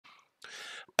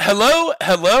Hello,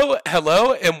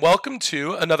 and welcome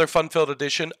to another fun-filled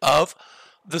edition of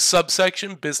the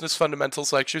Subsection Business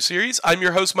Fundamentals Lecture Series. I'm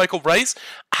your host, Michael Rice.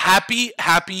 Happy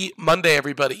Monday,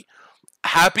 everybody.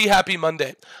 Happy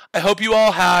Monday. I hope you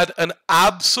all had an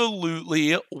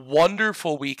absolutely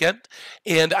wonderful weekend,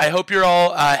 and I hope you're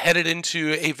all headed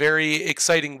into a very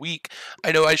exciting week.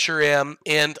 I know I sure am,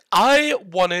 and I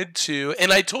wanted to,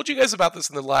 and I told you guys about this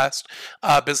in the last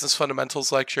Business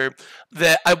Fundamentals lecture,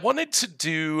 that I wanted to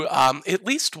do at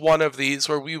least one of these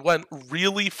where we went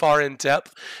really far in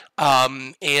depth,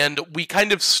 and we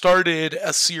kind of started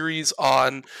a series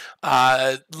on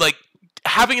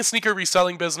having a sneaker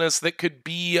reselling business that could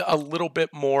be a little bit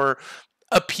more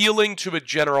appealing to a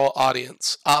general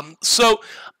audience. So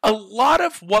a lot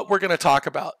of what we're going to talk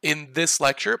about in this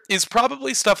lecture is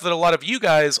probably stuff that a lot of you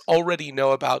guys already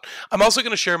know about. I'm also going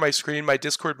to share my screen. My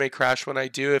Discord may crash when I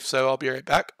do. If so, I'll be right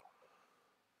back.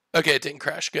 Okay, it didn't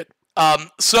crash. Good.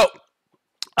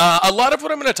 A lot of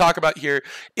what I'm going to talk about here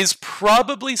is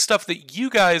probably stuff that you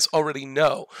guys already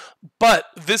know, but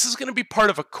this is going to be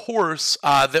part of a course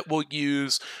that we'll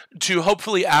use to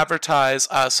hopefully advertise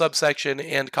Subsection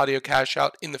and Cardio Cash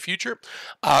Out in the future.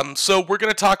 So we're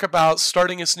going to talk about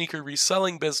starting a sneaker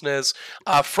reselling business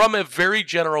from a very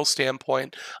general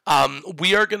standpoint.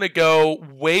 We are going to go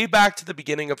way back to the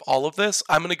beginning of all of this.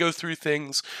 I'm going to go through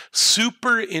things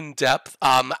super in depth,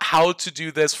 how to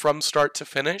do this from start to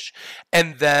finish,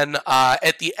 and then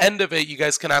at the end of it, you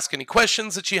guys can ask any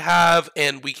questions that you have,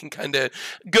 and we can kind of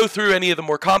go through any of the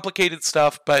more complicated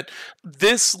stuff. But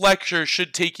this lecture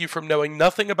should take you from knowing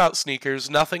nothing about sneakers,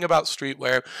 nothing about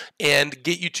streetwear, and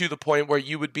get you to the point where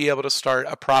you would be able to start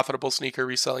a profitable sneaker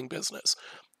reselling business.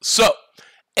 So,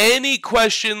 any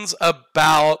questions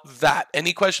about that?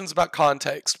 Any questions about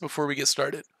context before we get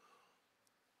started?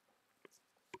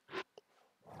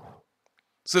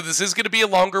 So this is going to be a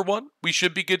longer one. We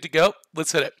should be good to go.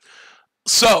 Let's hit it.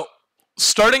 So,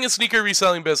 starting a sneaker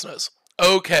reselling business.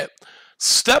 Okay.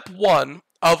 Step one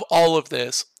of all of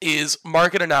this is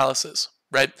market analysis,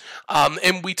 right?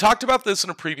 And we talked about this in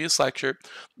a previous lecture,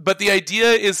 but the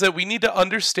idea is that we need to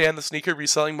understand the sneaker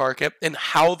reselling market and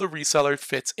how the reseller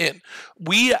fits in.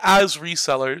 We as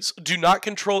resellers do not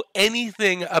control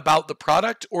anything about the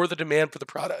product or the demand for the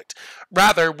product.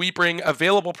 Rather, we bring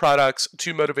available products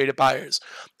to motivated buyers.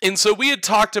 And so we had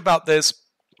talked about this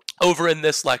over in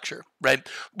this lecture, right,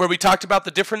 where we talked about the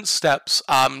different steps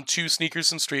to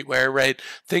sneakers and streetwear, right?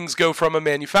 Things go from a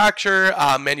manufacturer,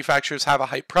 manufacturers have a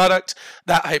hype product,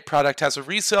 that hype product has a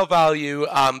resale value,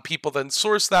 people then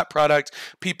source that product,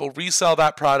 people resell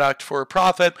that product for a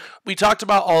profit. We talked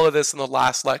about all of this in the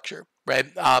last lecture, right?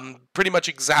 Pretty much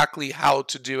exactly how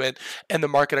to do it and the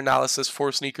market analysis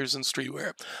for sneakers and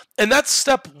streetwear. And that's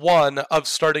step one of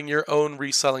starting your own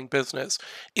reselling business,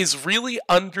 is really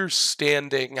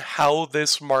understanding how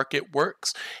this market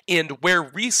works and where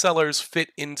resellers fit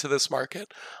into this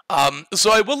market.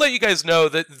 So I will let you guys know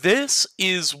that this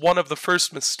is one of the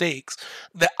first mistakes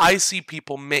that I see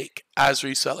people make as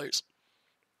resellers.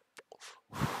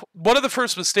 One of the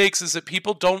first mistakes is that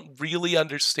people don't really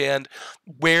understand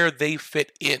where they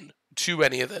fit in to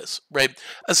any of this, right?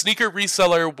 A sneaker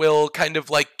reseller will kind of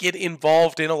like get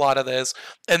involved in a lot of this,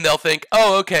 and they'll think,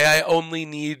 oh, okay, I only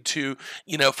need to,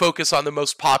 focus on the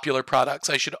most popular products.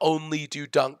 I should only do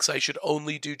Dunks. I should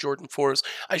only do Jordan 4s.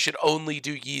 I should only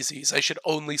do Yeezys. I should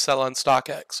only sell on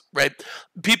StockX, right?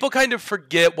 People kind of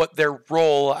forget what their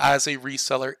role as a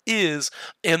reseller is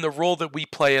and the role that we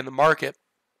play in the market.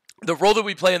 The role that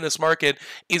we play in this market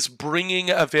is bringing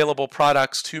available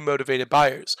products to motivated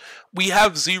buyers. We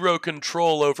have zero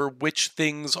control over which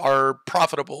things are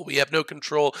profitable. We have no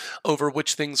control over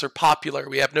which things are popular.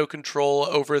 We have no control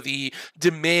over the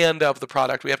demand of the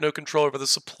product. We have no control over the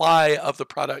supply of the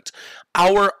product.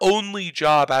 Our only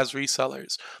job as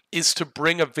resellers is to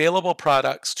bring available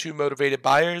products to motivated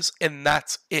buyers, and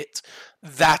that's it.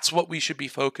 That's what we should be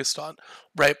focused on,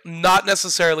 right? Not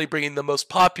necessarily bringing the most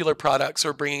popular products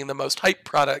or bringing the most hype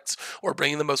products or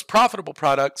bringing the most profitable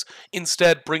products.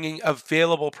 Instead, bringing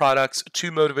available products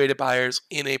to motivated buyers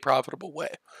in a profitable way.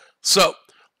 So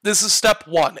this is step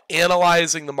one,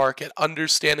 analyzing the market,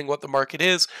 understanding what the market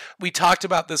is. We talked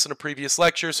about this in a previous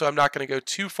lecture, so I'm not going to go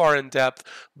too far in depth,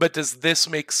 but does this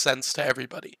make sense to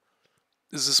everybody?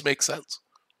 Does this make sense?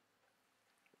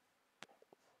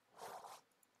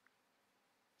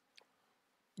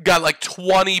 Got like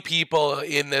 20 people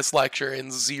in this lecture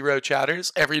and 0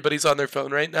 chatters. Everybody's on their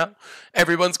phone right now.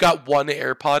 Everyone's got one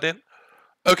AirPod in.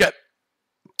 Okay.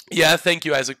 Yeah, thank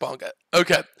you, Isaac Bonga.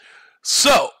 Okay.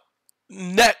 So,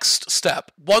 next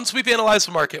step, once we've analyzed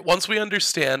the market, once we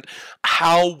understand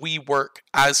how we work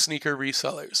as sneaker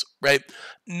resellers, right?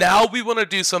 Now we want to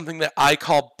do something that I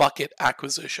call bucket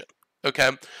acquisition,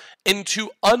 okay? And to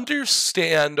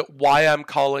understand why I'm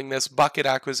calling this bucket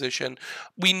acquisition,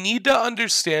 we need to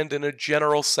understand in a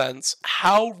general sense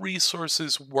how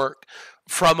resources work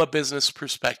from a business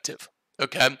perspective,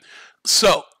 okay?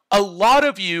 So, a lot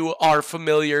of you are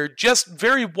familiar just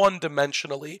very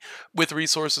one-dimensionally with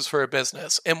resources for a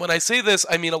business. And when I say this,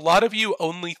 I mean a lot of you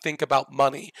only think about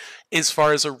money as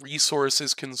far as a resource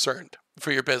is concerned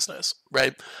for your business,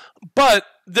 right? But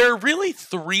there are really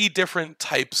three different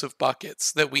types of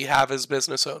buckets that we have as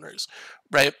business owners,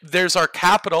 right? There's our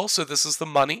capital, so this is the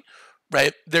money,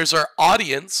 right? There's our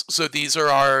audience, so these are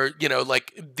our,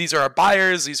 these are our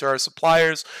buyers, these are our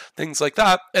suppliers, things like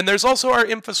that. And there's also our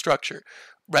infrastructure,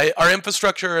 right? Our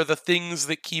infrastructure are the things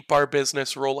that keep our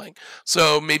business rolling.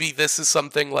 So maybe this is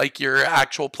something like your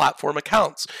actual platform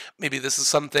accounts. Maybe this is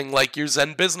something like your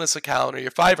Zen business account or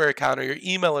your Fiverr account or your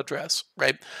email address,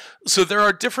 right? So there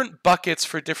are different buckets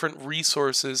for different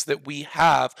resources that we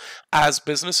have as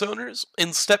business owners.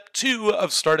 And step 2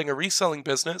 of starting a reselling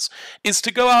business is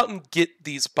to go out and get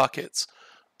these buckets.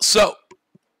 So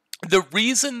the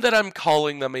reason that I'm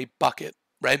calling them a bucket,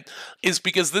 right, is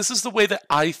because this is the way that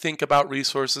I think about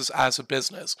resources as a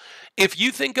business. If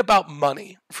you think about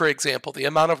money, for example, the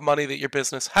amount of money that your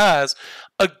business has,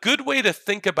 a good way to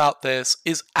think about this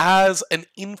is as an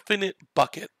infinite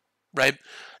bucket, right?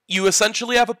 You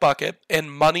essentially have a bucket,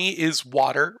 and money is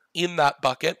water in that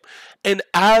bucket. And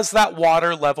as that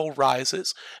water level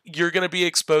rises, you're going to be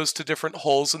exposed to different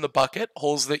holes in the bucket,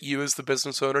 holes that you as the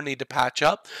business owner need to patch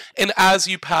up. And as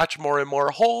you patch more and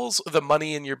more holes, the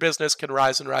money in your business can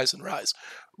rise and rise and rise,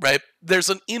 right? There's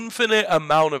an infinite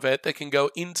amount of it that can go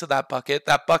into that bucket.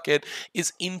 That bucket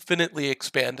is infinitely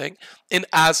expanding. And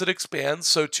as it expands,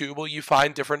 so too will you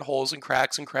find different holes and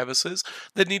cracks and crevices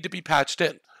that need to be patched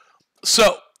in.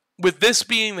 So, with this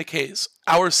being the case,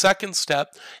 our second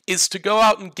step is to go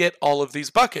out and get all of these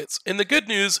buckets. And the good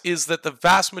news is that the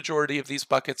vast majority of these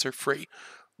buckets are free,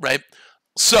 right?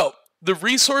 So, the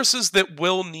resources that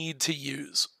we'll need to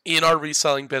use in our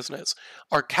reselling business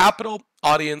are capital,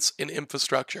 audience, and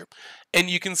infrastructure. And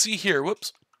you can see here,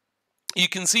 you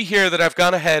can see here that I've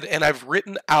gone ahead and I've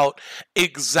written out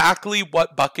exactly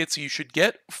what buckets you should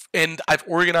get, and I've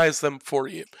organized them for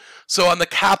you. So on the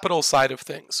capital side of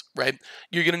things, right,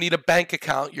 you're going to need a bank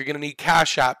account, you're going to need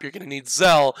Cash App, you're going to need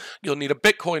Zelle, you'll need a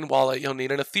Bitcoin wallet, you'll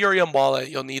need an Ethereum wallet,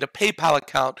 you'll need a PayPal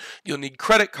account, you'll need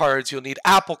credit cards, you'll need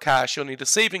Apple Cash, you'll need a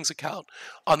savings account.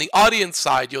 On the audience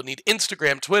side, you'll need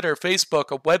Instagram, Twitter, Facebook,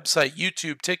 a website,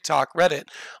 YouTube, TikTok, Reddit.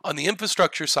 On the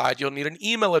infrastructure side, you'll need an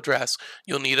email address,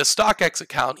 you'll need a StockX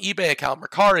account, eBay account,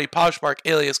 Mercari, Poshmark,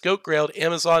 Alias, GoatGrailed,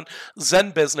 Amazon,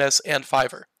 Zen Business, and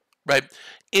Fiverr, right?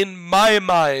 In my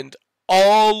mind,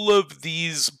 all of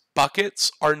these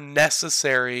buckets are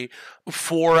necessary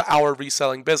for our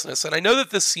reselling business. And I know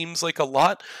that this seems like a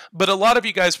lot, but a lot of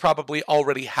you guys probably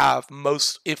already have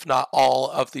most, if not all,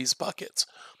 of these buckets.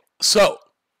 So,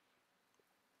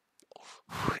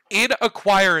 in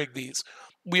acquiring these,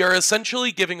 we are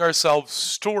essentially giving ourselves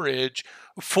storage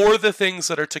for the things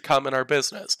that are to come in our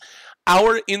business.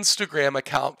 Our Instagram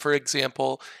account, for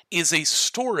example, is a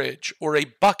storage or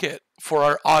a bucket for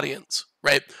our audience,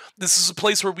 right? This is a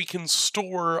place where we can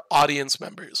store audience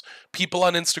members. People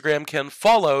on Instagram can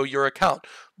follow your account.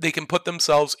 They can put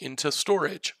themselves into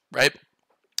storage, right?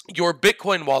 Your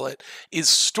Bitcoin wallet is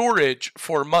storage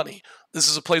for money. This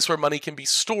is a place where money can be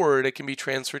stored, it can be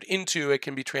transferred into, it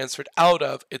can be transferred out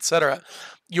of, etc.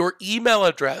 Your email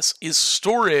address is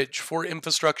storage for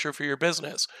infrastructure for your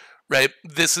business, right?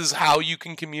 This is how you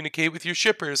can communicate with your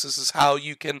shippers. This is how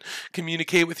you can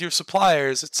communicate with your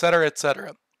suppliers, etc.,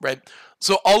 right?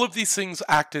 So all of these things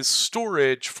act as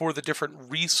storage for the different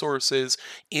resources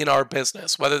in our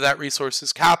business, whether that resource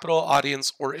is capital,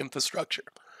 audience, or infrastructure.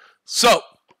 So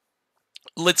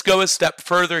let's go a step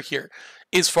further here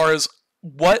as far as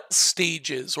what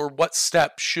stages or what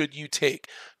steps should you take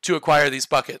to acquire these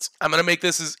buckets. I'm going to make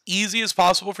this as easy as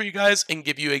possible for you guys and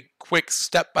give you a quick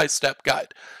step-by-step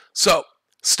guide. So,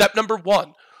 step number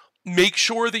 1, make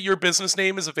sure that your business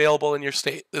name is available in your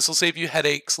state. This will save you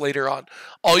headaches later on.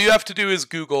 All you have to do is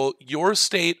Google your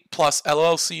state plus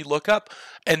LLC lookup,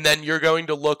 and then you're going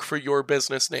to look for your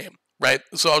business name, right?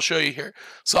 So I'll show you here.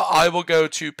 So I will go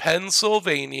to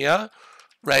Pennsylvania,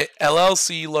 right,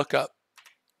 LLC lookup,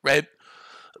 right?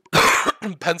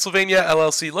 Pennsylvania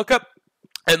LLC lookup.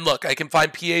 And look, I can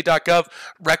find pa.gov,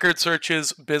 record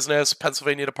searches, business,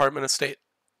 Pennsylvania Department of State.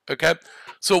 Okay,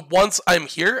 so once I'm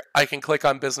here, I can click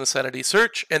on business entity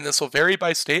search, and this will vary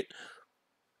by state.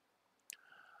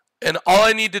 And all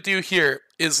I need to do here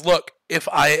is look if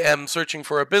I am searching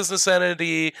for a business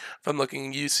entity, if I'm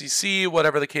looking UCC,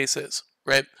 whatever the case is,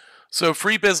 right? So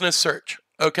free business search.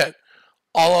 Okay.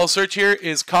 All I'll search here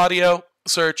is Cardio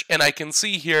search, and I can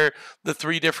see here the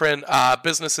three different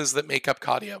businesses that make up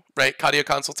Cardio, right? Cardio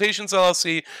Consultations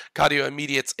LLC, Cardio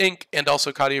Immediates Inc., and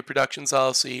also Cardio Productions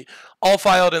LLC, all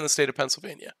filed in the state of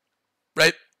Pennsylvania,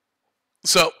 right?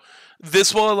 So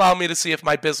this will allow me to see if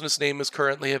my business name is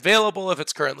currently available, if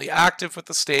it's currently active with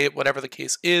the state, whatever the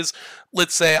case is.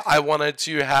 Let's say I wanted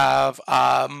to have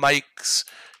Mike's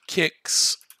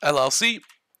Kicks LLC,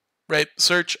 right?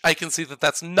 Search, I can see that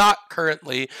that's not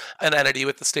currently an entity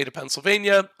with the state of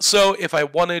Pennsylvania. So if I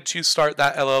wanted to start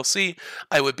that LLC,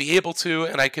 I would be able to,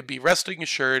 and I could be resting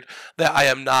assured that I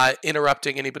am not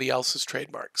interrupting anybody else's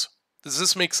trademarks. Does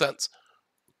this make sense?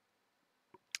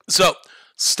 So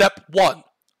step one,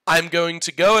 I'm going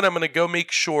to go and I'm going to go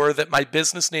make sure that my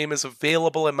business name is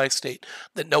available in my state,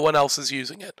 that no one else is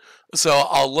using it. So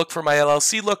I'll look for my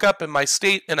LLC lookup in my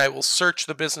state, and I will search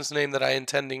the business name that I'm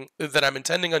intending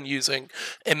on using,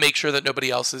 and make sure that nobody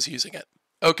else is using it.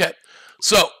 Okay,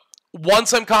 so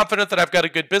once I'm confident that I've got a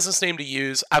good business name to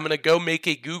use, I'm going to go make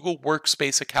a Google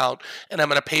Workspace account, and I'm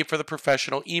going to pay for the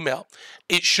professional email.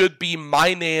 It should be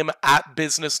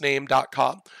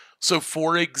myname@businessname.com. So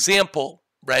for example,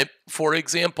 right? For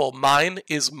example, mine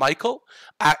is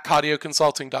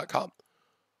Michael@cardioconsulting.com.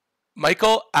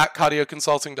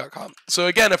 Michael@cardioconsulting.com. So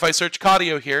again, if I search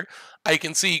Cardio here, I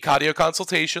can see Cardio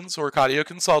Consultations or Cardio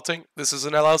Consulting. This is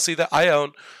an LLC that I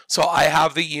own. So I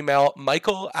have the email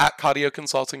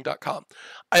Michael@cardioconsulting.com.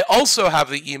 I also have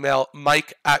the email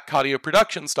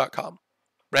Mike@cardioproductions.com,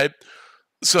 right?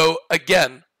 So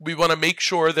again, we want to make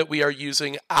sure that we are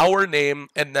using our name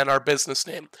and then our business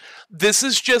name. This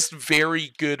is just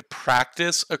very good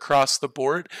practice across the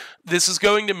board. This is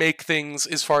going to make things,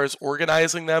 as far as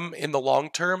organizing them in the long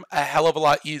term, a hell of a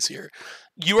lot easier.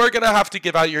 You are going to have to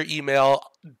give out your email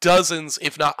dozens,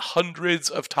 if not hundreds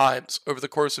of times over the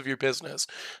course of your business.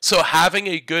 So having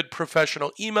a good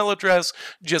professional email address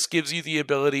just gives you the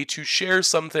ability to share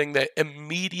something that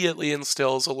immediately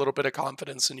instills a little bit of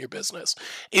confidence in your business.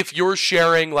 If you're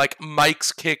sharing like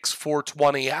Mike's Kicks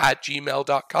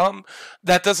 420@gmail.com,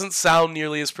 that doesn't sound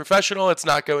nearly as professional. It's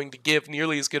not going to give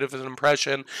nearly as good of an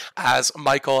impression as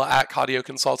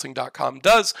Michael@cardioconsulting.com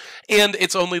does. And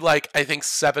it's only like, I think,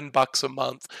 $7 a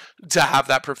month to have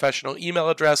that professional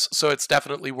email address, so it's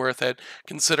definitely worth it,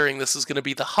 considering this is going to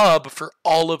be the hub for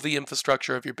all of the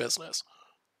infrastructure of your business.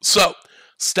 So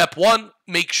step one,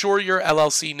 make sure your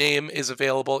LLC name is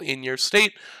available in your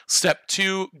state. Step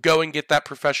two, go and get that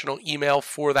professional email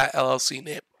for that LLC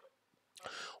name.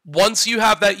 Once you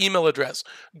have that email address,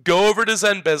 go over to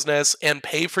Zen Business and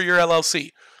pay for your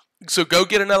LLC. So go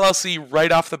get an LLC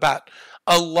right off the bat.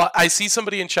 I see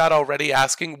somebody in chat already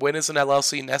asking, when is an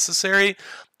LLC necessary?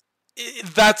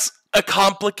 That's a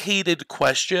complicated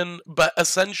question, but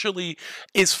essentially,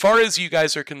 as far as you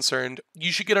guys are concerned,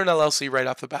 you should get an LLC right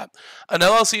off the bat. An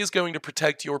LLC is going to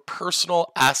protect your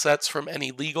personal assets from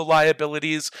any legal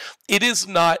liabilities. It is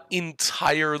not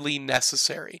entirely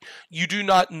necessary. You do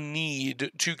not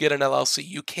need to get an LLC.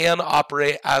 You can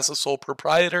operate as a sole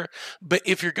proprietor, but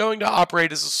if you're going to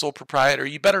operate as a sole proprietor,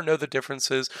 you better know the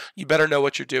differences. You better know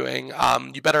what you're doing.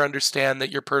 You better understand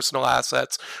that your personal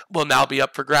assets will now be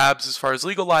up for grabs as far as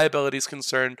legal liability is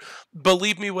concerned.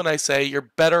 Believe me when I say you're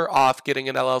better off getting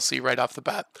an LLC right off the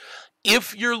bat.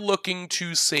 If you're looking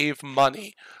to save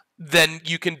money, then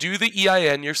you can do the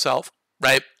EIN yourself,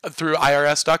 right, through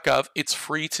irs.gov. It's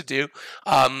free to do.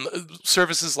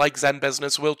 Services like Zen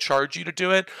Business will charge you to do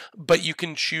it, but you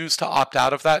can choose to opt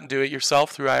out of that and do it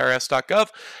yourself through irs.gov.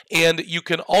 And you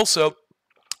can also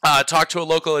talk to a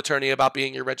local attorney about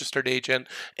being your registered agent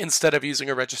instead of using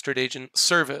a registered agent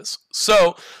service.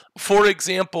 So, for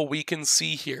example, we can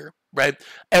see here, right,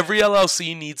 every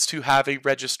LLC needs to have a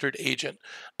registered agent.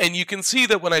 And you can see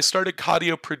that when I started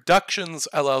Cardio Productions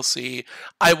LLC,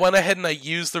 I went ahead and I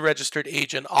used the registered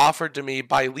agent offered to me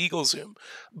by LegalZoom.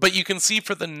 But you can see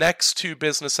for the next two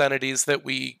business entities that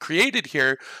we created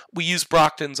here, we use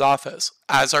Brockton's office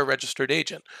as our registered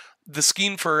agent. The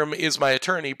Skeen firm is my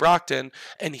attorney, Brockton,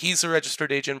 and he's a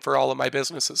registered agent for all of my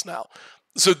businesses now.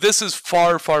 So this is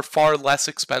far, far, far less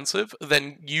expensive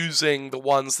than using the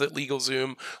ones that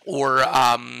LegalZoom or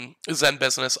Zen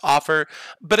Business offer.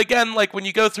 But again, like when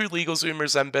you go through LegalZoom or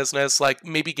Zen Business, like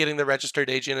maybe getting the registered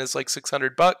agent is like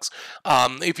 $600.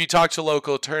 If you talk to a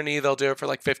local attorney, they'll do it for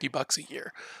like $50 a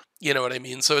year. You know what I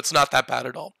mean? So it's not that bad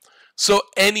at all. So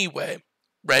anyway,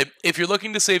 right? If you're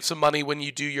looking to save some money when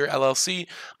you do your LLC,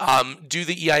 do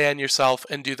the EIN yourself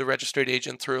and do the registered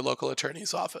agent through a local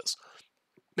attorney's office.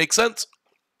 Make sense?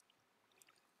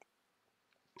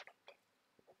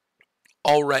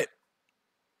 All right.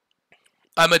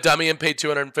 I'm a dummy and paid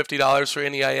 $250 for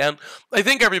an EIN. I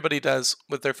think everybody does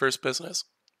with their first business.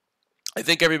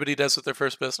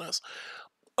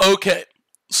 Okay,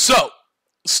 so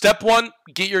step one,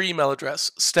 get your email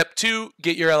address. Step two,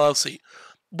 get your LLC.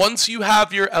 Once you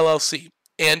have your LLC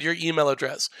and your email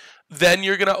address, then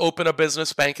you're going to open a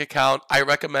business bank account. I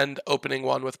recommend opening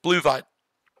one with Bluevine,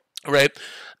 right?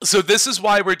 So this is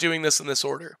why we're doing this in this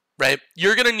order, right?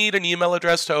 You're going to need an email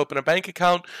address to open a bank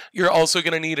account. You're also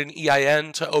going to need an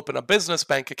EIN to open a business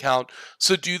bank account.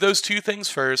 So do those two things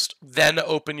first, then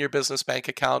open your business bank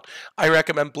account. I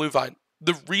recommend Bluevine.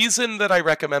 The reason that I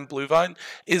recommend Bluevine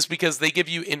is because they give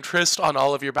you interest on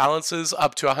all of your balances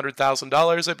up to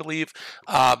 $100,000, I believe,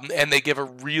 and they give a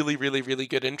really, really, really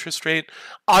good interest rate.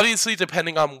 Obviously,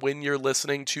 depending on when you're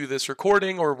listening to this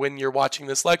recording or when you're watching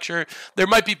this lecture, there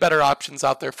might be better options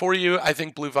out there for you. I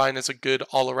think Bluevine is a good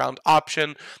all-around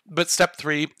option, but step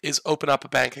three is open up a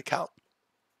bank account.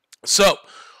 So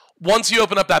once you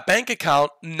open up that bank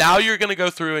account, now you're going to go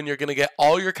through and you're going to get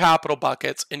all your capital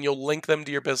buckets and you'll link them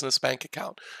to your business bank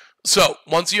account. So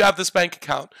once you have this bank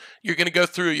account, you're going to go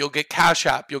through, you'll get Cash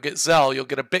App, you'll get Zelle, you'll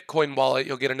get a Bitcoin wallet,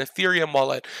 you'll get an Ethereum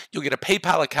wallet, you'll get a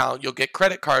PayPal account, you'll get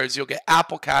credit cards, you'll get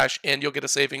Apple Cash, and you'll get a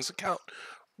savings account,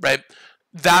 right?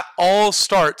 That all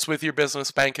starts with your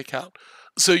business bank account.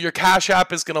 So your Cash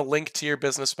App is going to link to your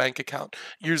business bank account.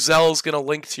 Your Zelle is going to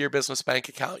link to your business bank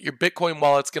account. Your Bitcoin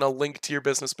wallet's going to link to your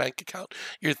business bank account.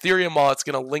 Your Ethereum wallet's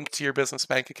going to link to your business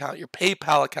bank account. Your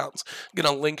PayPal account's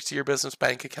going to link to your business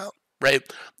bank account, right?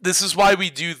 This is why we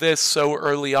do this so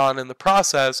early on in the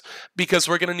process, because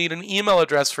we're going to need an email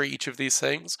address for each of these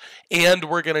things, and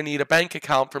we're going to need a bank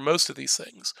account for most of these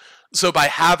things. So by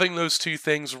having those two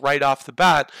things right off the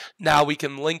bat, now we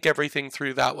can link everything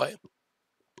through that way.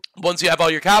 Once you have all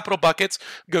your capital buckets,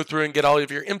 go through and get all of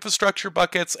your infrastructure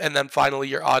buckets, and then finally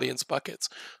your audience buckets.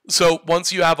 So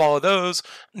once you have all of those,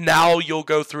 now you'll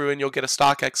go through and you'll get a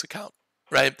StockX account,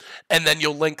 right? And then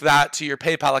you'll link that to your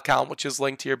PayPal account, which is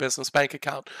linked to your business bank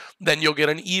account. Then you'll get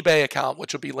an eBay account,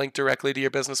 which will be linked directly to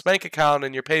your business bank account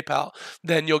and your PayPal.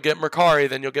 Then you'll get Mercari,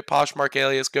 then you'll get Poshmark,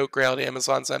 Alias, GoatGrail,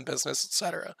 Amazon, Zen Business,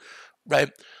 etc.,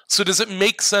 right? So does it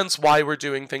make sense why we're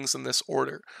doing things in this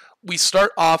order? We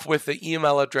start off with the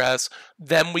email address,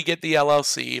 then we get the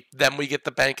LLC, then we get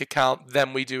the bank account,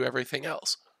 then we do everything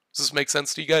else. Does this make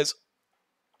sense to you guys?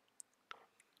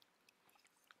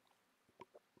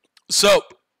 So,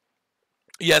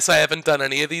 yes, I haven't done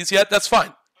any of these yet. That's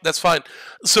fine. That's fine.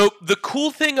 So the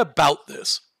cool thing about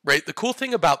this, right? The cool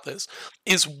thing about this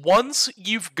is once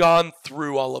you've gone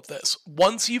through all of this,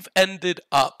 once you've ended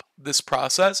up this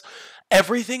process,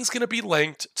 everything's going to be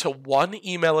linked to one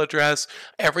email address.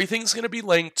 Everything's going to be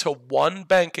linked to one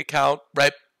bank account,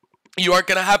 right? You aren't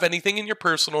going to have anything in your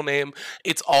personal name.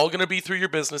 It's all going to be through your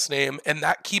business name, and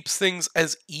that keeps things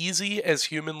as easy as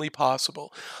humanly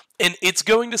possible. And it's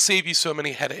going to save you so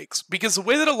many headaches, because the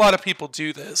way that a lot of people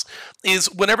do this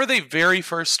is whenever they very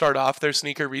first start off their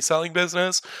sneaker reselling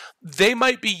business, they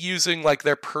might be using like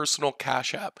their personal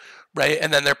Cash App, right?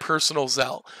 And then their personal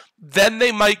Zelle. Then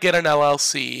they might get an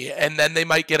LLC, and then they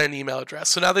might get an email address.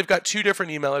 So now they've got two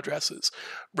different email addresses,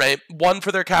 right? One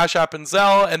for their Cash App and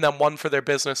Zelle, and then one for their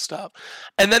business stuff.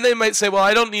 And then they might say, well,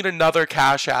 I don't need another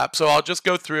Cash App, so I'll just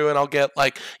go through and I'll get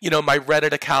like, my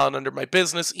Reddit account under my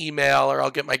business email, or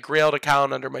I'll get my Grailed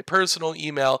account under my personal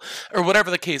email, or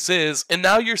whatever the case is. And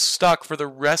now you're stuck for the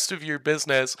rest of your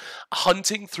business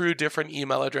hunting through different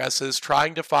email addresses,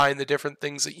 trying to find the different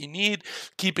things that you need,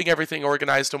 keeping everything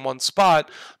organized in one spot.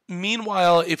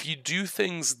 Meanwhile, if you do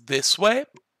things this way,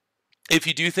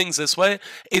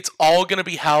 it's all going to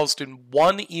be housed in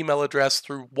one email address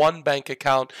through one bank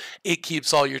account. It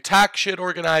keeps all your tax shit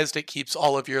organized. It keeps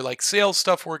all of your like sales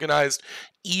stuff organized.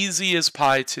 Easy as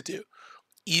pie to do.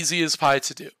 Easy as pie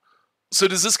to do. So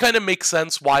does this kind of make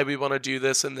sense why we want to do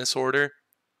this in this order?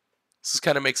 Does this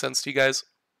kind of make sense to you guys?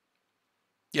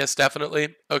 Yes,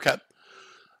 definitely. Okay.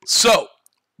 So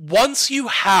once you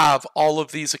have all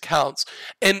of these accounts,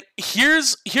 and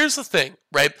here's the thing,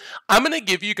 right? I'm going to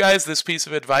give you guys this piece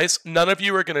of advice. None of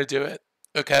you are going to do it,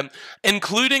 okay?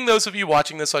 Including those of you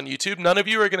watching this on YouTube, none of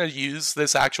you are going to use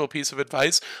this actual piece of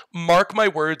advice. Mark my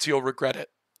words, you'll regret it,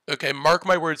 okay? Mark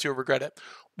my words, you'll regret it.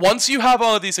 Once you have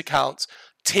all of these accounts,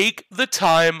 take the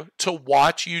time to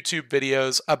watch YouTube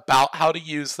videos about how to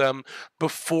use them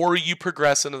before you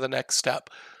progress into the next step,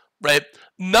 right?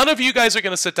 None of you guys are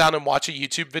going to sit down and watch a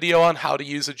YouTube video on how to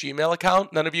use a Gmail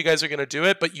account. None of you guys are going to do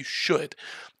it, but you should.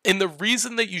 And the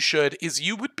reason that you should is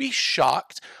you would be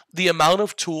shocked the amount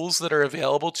of tools that are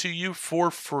available to you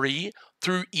for free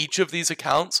through each of these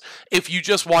accounts if you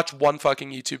just watch one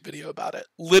fucking YouTube video about it.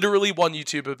 Literally one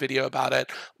YouTube video about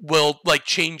it will like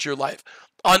change your life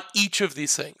on each of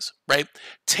these things, right?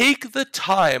 Take the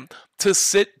time to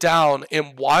sit down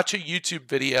and watch a YouTube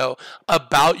video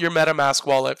about your MetaMask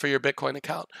wallet for your Bitcoin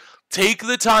account. Take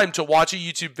the time to watch a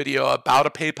YouTube video about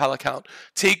a PayPal account.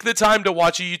 Take the time to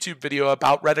watch a YouTube video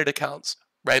about Reddit accounts,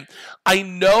 right? I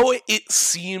know it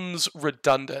seems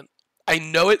redundant. I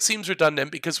know it seems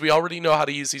redundant because we already know how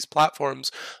to use these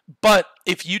platforms, but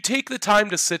if you take the time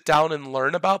to sit down and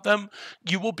learn about them,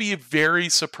 you will be very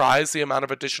surprised the amount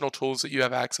of additional tools that you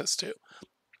have access to.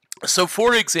 So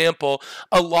for example,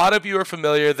 a lot of you are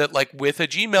familiar that like with a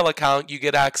Gmail account, you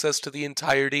get access to the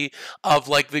entirety of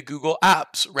like the Google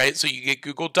apps, right? So you get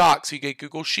Google Docs, you get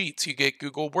Google Sheets, you get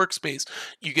Google Workspace,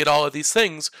 you get all of these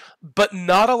things, but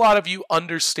not a lot of you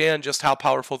understand just how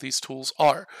powerful these tools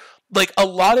are. Like a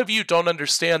lot of you don't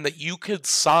understand that you could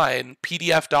sign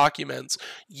PDF documents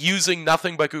using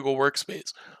nothing but Google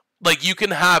Workspace. Like you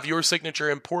can have your signature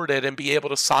imported and be able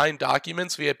to sign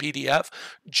documents via PDF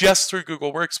just through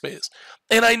Google Workspace.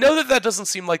 And I know that that doesn't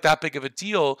seem like that big of a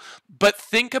deal, but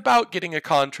think about getting a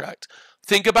contract.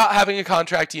 Think about having a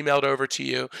contract emailed over to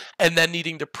you and then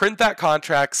needing to print that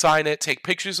contract, sign it, take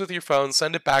pictures with your phone,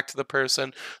 send it back to the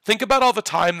person. Think about all the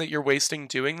time that you're wasting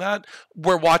doing that,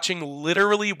 where watching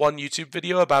literally one YouTube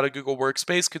video about a Google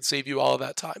Workspace could save you all of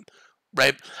that time,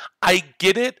 right? I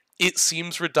get it. It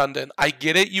seems redundant. I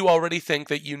get it. You already think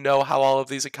that you know how all of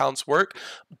these accounts work,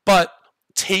 but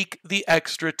take the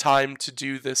extra time to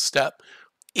do this step.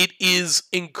 It is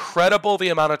incredible the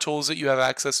amount of tools that you have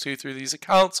access to through these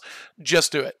accounts.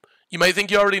 Just do it. You might think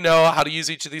you already know how to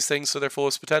use each of these things to their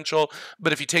fullest potential,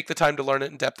 but if you take the time to learn it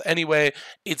in depth anyway,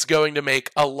 it's going to make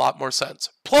a lot more sense.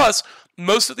 Plus,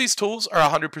 most of these tools are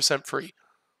 100% free.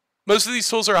 Most of these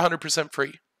tools are 100%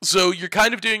 free. So you're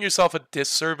kind of doing yourself a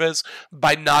disservice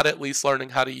by not at least learning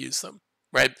how to use them,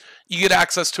 right? You get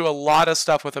access to a lot of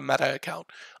stuff with a Meta account.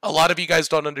 A lot of you guys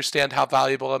don't understand how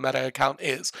valuable a Meta account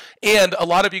is. And a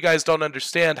lot of you guys don't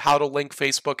understand how to link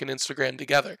Facebook and Instagram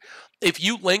together. If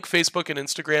you link Facebook and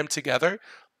Instagram together,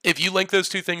 if you link those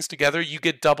two things together, you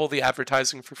get double the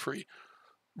advertising for free,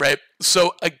 right?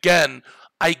 So again,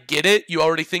 I get it. You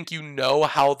already think you know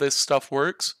how this stuff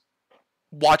works.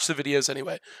 Watch the videos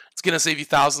anyway. It's going to save you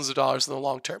thousands of dollars in the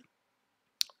long term.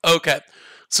 Okay,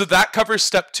 so that covers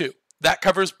step 2. That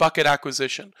covers bucket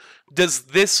acquisition. Does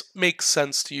this make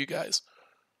sense to you guys?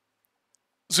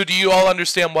 So do you all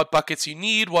understand what buckets you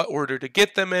need, what order to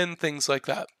get them in, things like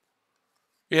that?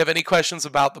 Do you have any questions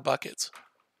about the buckets?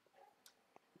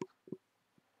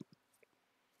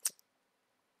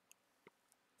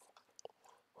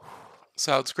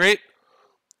 Sounds great.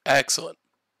 Excellent.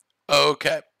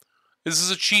 Okay. This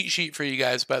is a cheat sheet for you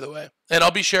guys, by the way. And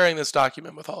I'll be sharing this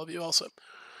document with all of you also.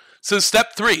 So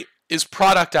step 3 is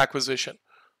product acquisition.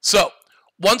 So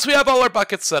once we have all our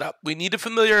buckets set up, we need to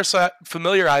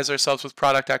familiarize ourselves with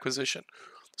product acquisition.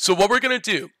 So what we're going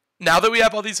to do, now that we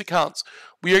have all these accounts,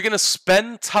 we are going to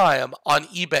spend time on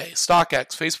eBay,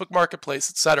 StockX, Facebook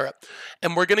Marketplace, etc.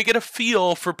 And we're going to get a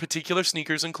feel for particular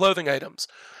sneakers and clothing items.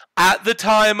 At the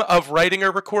time of writing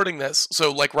or recording this, so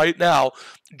like right now,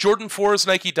 Jordan 4s,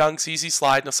 Nike Dunks, Easy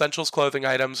Slide, and Essentials clothing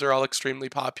items are all extremely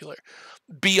popular.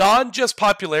 Beyond just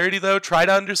popularity, though, try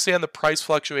to understand the price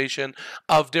fluctuation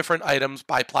of different items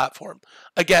by platform.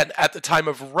 Again, at the time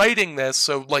of writing this,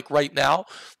 so like right now,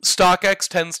 StockX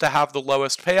tends to have the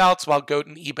lowest payouts, while GOAT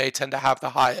and eBay tend to have the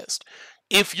highest.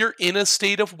 If you're in a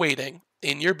state of waiting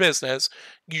in your business,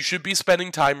 you should be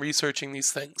spending time researching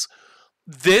these things.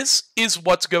 This is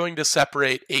what's going to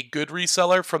separate a good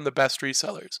reseller from the best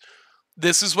resellers.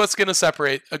 This is what's going to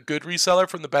separate a good reseller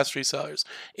from the best resellers,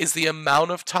 is the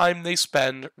amount of time they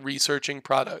spend researching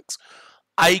products.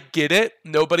 I get it.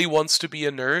 Nobody wants to be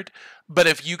a nerd, but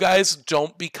if you guys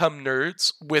don't become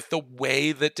nerds with the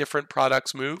way that different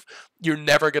products move, you're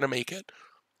never going to make it.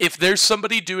 If there's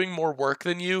somebody doing more work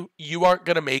than you, you aren't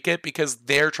going to make it because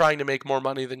they're trying to make more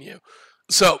money than you.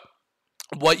 So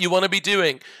what you want to be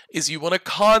doing is you want to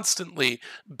constantly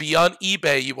be on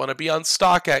eBay, you want to be on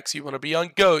StockX, you want to be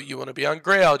on GOAT, you want to be on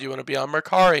Grailed, you want to be on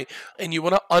Mercari, and you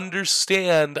want to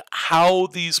understand how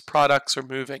these products are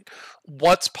moving,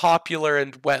 what's popular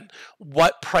and when,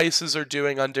 what prices are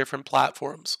doing on different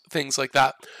platforms, things like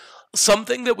that.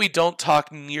 Something that we don't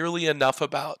talk nearly enough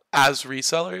about as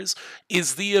resellers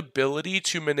is the ability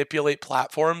to manipulate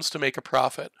platforms to make a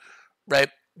profit,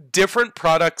 right? Different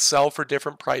products sell for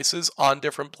different prices on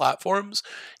different platforms.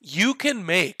 You can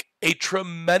make a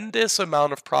tremendous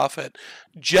amount of profit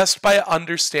just by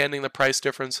understanding the price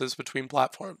differences between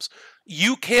platforms.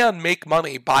 You can make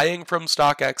money buying from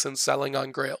StockX and selling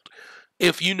on Grailed.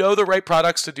 If you know the right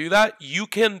products to do that, you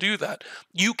can do that.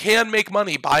 You can make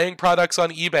money buying products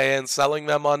on eBay and selling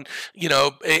them on,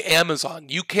 Amazon.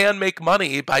 You can make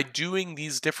money by doing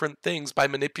these different things, by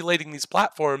manipulating these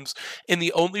platforms. And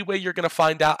the only way you're going to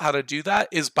find out how to do that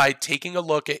is by taking a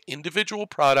look at individual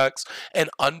products and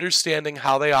understanding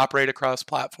how they operate across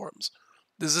platforms.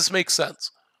 Does this make sense?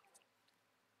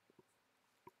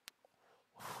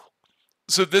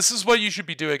 So this is what you should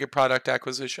be doing in product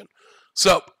acquisition.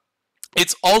 So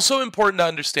it's also important to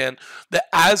understand that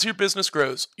as your business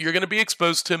grows, you're going to be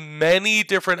exposed to many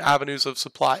different avenues of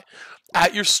supply.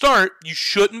 At your start, you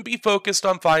shouldn't be focused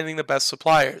on finding the best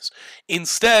suppliers.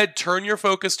 Instead, turn your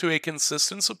focus to a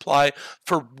consistent supply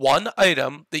for one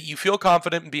item that you feel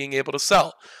confident in being able to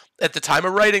sell. At the time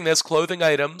of writing this, clothing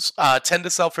items tend to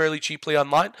sell fairly cheaply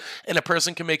online, and a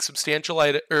person can make substantial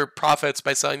profits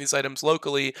by selling these items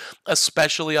locally,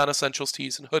 especially on essentials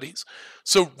tees and hoodies.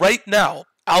 So right now,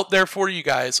 out there for you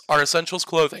guys are essentials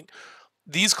clothing.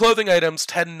 These clothing items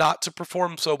tend not to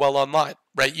perform so well online,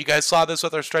 right? You guys saw this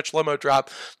with our Stretch Limo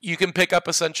drop. You can pick up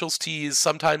essentials tees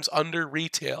sometimes under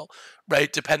retail,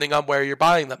 right? Depending on where you're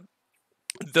buying them.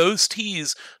 Those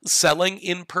tees selling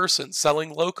in person,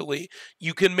 selling locally,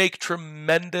 you can make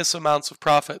tremendous amounts of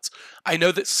profits. I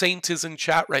know that Saint is in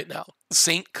chat right now.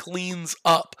 Saint cleans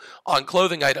up on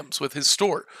clothing items with his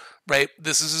store, right?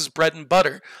 This is his bread and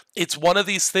butter. It's one of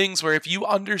these things where if you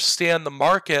understand the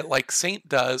market like Saint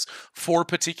does for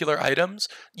particular items,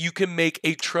 you can make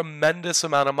a tremendous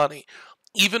amount of money.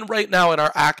 Even right now in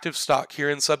our active stock here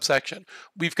in Subsection,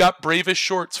 we've got Bravest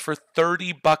shorts for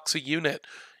 $30 a unit.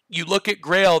 You look at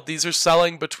Grail, these are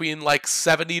selling between like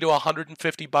 70 to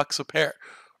 150 bucks a pair,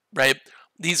 right?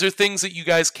 These are things that you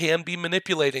guys can be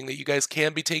manipulating, that you guys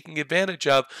can be taking advantage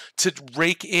of to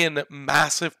rake in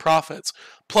massive profits.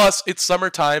 Plus, it's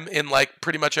summertime in like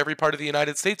pretty much every part of the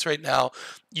United States right now.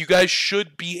 You guys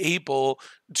should be able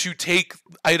to take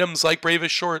items like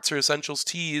Bravest shorts or essentials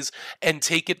tees and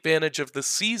take advantage of the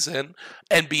season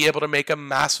and be able to make a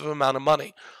massive amount of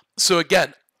money. So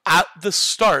again, at the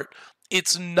start,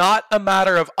 it's not a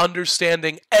matter of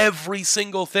understanding every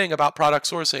single thing about product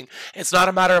sourcing. It's not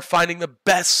a matter of finding the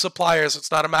best suppliers.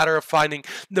 It's not a matter of finding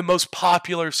the most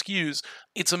popular SKUs.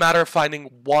 It's a matter of finding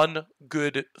one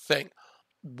good thing.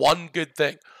 One good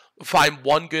thing. Find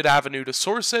one good avenue to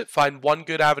source it. Find one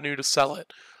good avenue to sell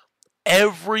it.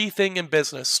 Everything in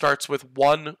business starts with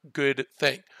one good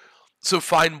thing. So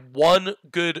find one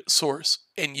good source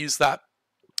and use that.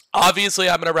 Obviously,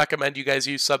 I'm going to recommend you guys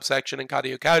use Subsection and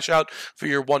Cardio Cash Out for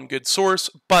your one good source,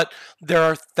 but there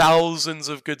are thousands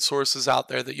of good sources out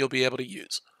there that you'll be able to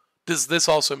use. Does this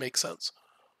also make sense?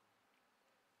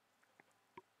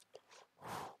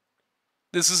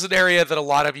 This is an area that a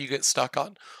lot of you get stuck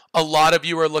on. A lot of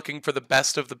you are looking for the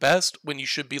best of the best when you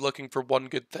should be looking for one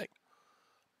good thing.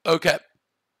 Okay.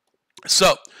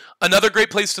 So, another great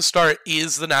place to start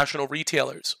is the national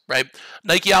retailers, right?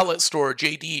 Nike Outlet Store,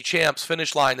 JD, Champs,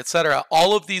 Finish Line, etc.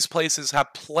 All of these places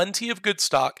have plenty of good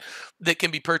stock that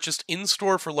can be purchased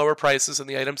in-store for lower prices than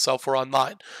the items sell for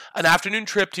online. An afternoon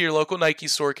trip to your local Nike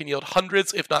store can yield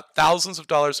hundreds, if not thousands of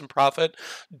dollars in profit.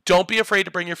 Don't be afraid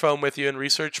to bring your phone with you and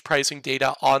research pricing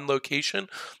data on location.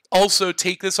 Also,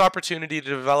 take this opportunity to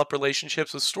develop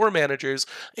relationships with store managers,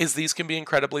 as these can be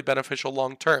incredibly beneficial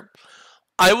long-term.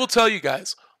 I will tell you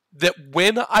guys that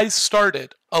when I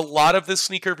started a lot of this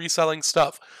sneaker reselling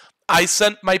stuff, I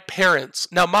sent my parents.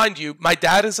 Now, mind you, my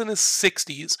dad is in his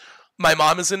 60s. My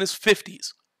mom is in his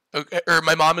 50s. Okay, or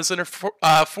my mom is in her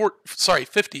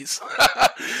 50s.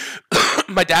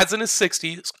 My dad's in his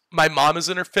 60s. My mom is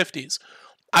in her 50s.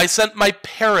 I sent my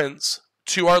parents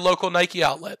to our local Nike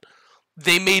outlet.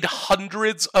 They made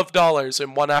hundreds of dollars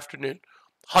in one afternoon.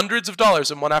 Hundreds of dollars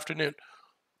in one afternoon.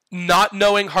 Not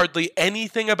knowing hardly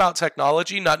anything about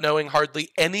technology, not knowing hardly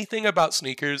anything about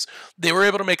sneakers, they were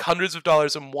able to make hundreds of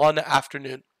dollars in one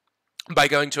afternoon by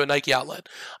going to a Nike outlet.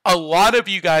 A lot of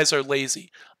you guys are lazy.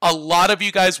 A lot of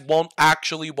you guys won't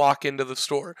actually walk into the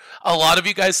store. A lot of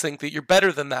you guys think that you're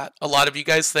better than that. A lot of you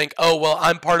guys think, oh, well,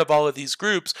 I'm part of all of these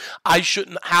groups. I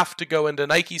shouldn't have to go into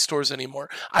Nike stores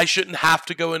anymore. I shouldn't have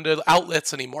to go into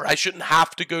outlets anymore. I shouldn't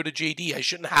have to go to JD. I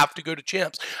shouldn't have to go to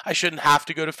Champs. I shouldn't have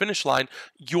to go to Finish Line.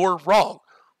 You're wrong.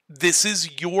 This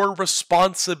is your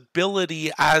responsibility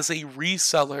as a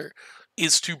reseller,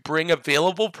 is to bring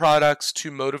available products to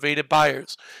motivated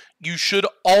buyers. You should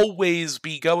always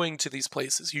be going to these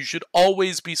places. You should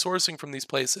always be sourcing from these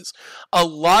places. A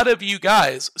lot of you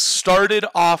guys started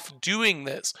off doing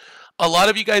this. And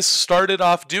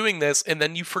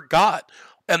then you forgot.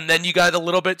 And then you got a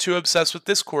little bit too obsessed with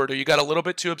Discord, or you got a little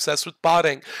bit too obsessed with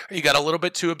botting, or you got a little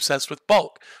bit too obsessed with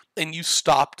bulk, and you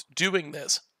stopped doing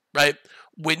this. right?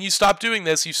 When you stop doing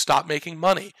this, you stop making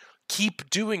money. Keep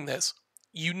doing this.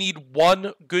 You need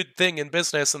one good thing in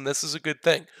business, and this is a good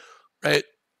thing, right?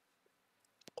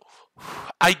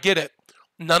 I get it.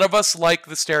 None of us like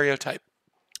the stereotype.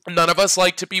 None of us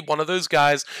like to be one of those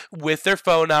guys with their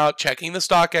phone out, checking the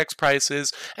StockX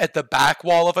prices at the back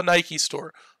wall of a Nike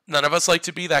store. None of us like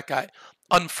to be that guy.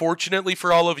 Unfortunately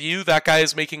for all of you, that guy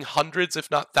is making hundreds, if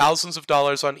not thousands of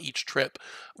dollars on each trip,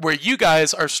 where you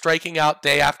guys are striking out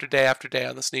day after day after day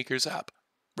on the sneakers app,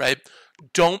 right?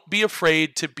 Don't be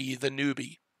afraid to be the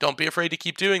newbie. Don't be afraid to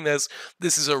keep doing this.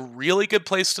 This is a really good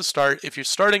place to start if you're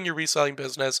starting your reselling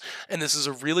business, and this is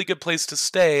a really good place to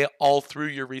stay all through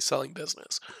your reselling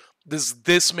business. Does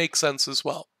this make sense as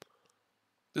well?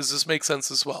 Does this make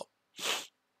sense as well?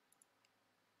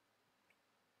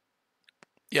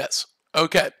 Yes.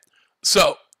 Okay.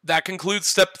 So that concludes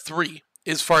step 3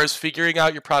 as far as figuring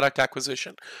out your product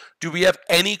acquisition. Do we have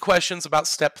any questions about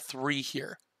step 3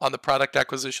 here on the product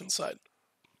acquisition side?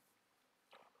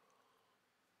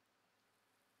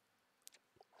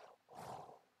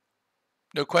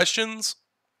 No questions?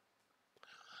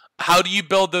 How do you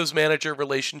build those manager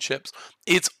relationships?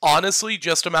 It's honestly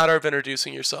just a matter of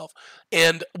introducing yourself.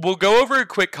 And we'll go over a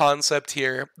quick concept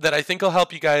here that I think will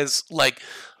help you guys,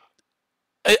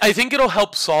 I think it'll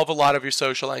help solve a lot of your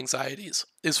social anxieties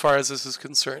as far as this is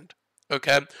concerned.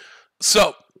 Okay?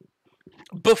 So,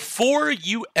 before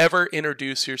you ever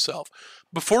introduce yourself,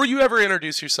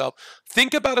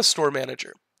 think about a store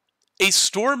manager. A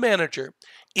store manager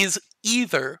is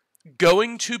either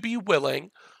going to be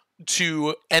willing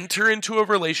to enter into a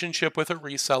relationship with a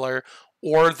reseller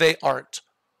or they aren't.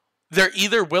 They're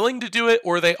either willing to do it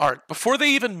or they aren't. Before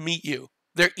they even meet you,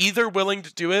 they're either willing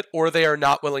to do it or they are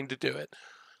not willing to do it.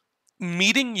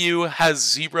 Meeting you has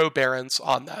zero bearance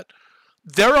on that.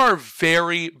 There are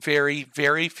very, very,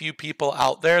 very few people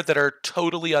out there that are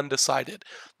totally undecided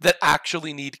that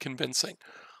actually need convincing.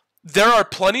 There are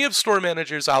plenty of store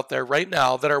managers out there right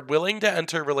now that are willing to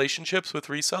enter relationships with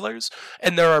resellers,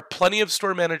 and there are plenty of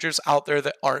store managers out there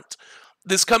that aren't.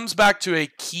 This comes back to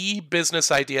a key business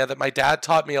idea that my dad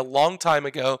taught me a long time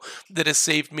ago that has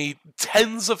saved me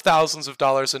tens of thousands of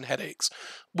dollars in headaches,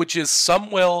 which is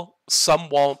some will, some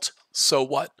won't, so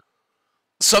what?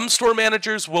 Some store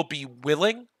managers will be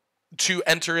willing to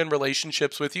enter in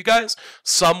relationships with you guys.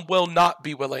 Some will not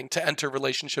be willing to enter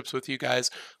relationships with you guys.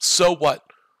 So what?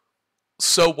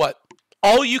 So what?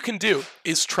 All you can do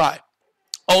is try.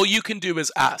 All you can do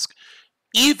is ask.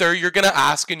 Either you're going to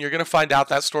ask and you're going to find out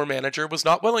that store manager was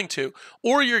not willing to,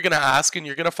 or you're going to ask and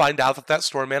you're going to find out that that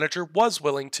store manager was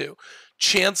willing to.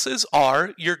 Chances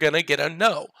are you're going to get a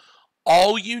no.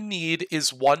 All you need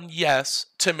is one yes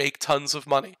to make tons of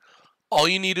money. All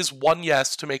you need is one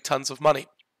yes to make tons of money.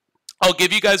 I'll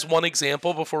give you guys one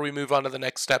example before we move on to the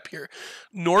next step here.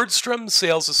 Nordstrom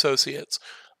Sales Associates.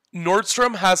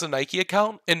 Nordstrom has a Nike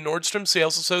account, and Nordstrom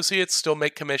Sales Associates still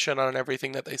make commission on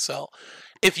everything that they sell.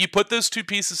 If you put those two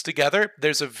pieces together,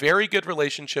 there's a very good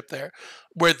relationship there,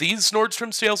 where these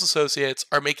Nordstrom Sales Associates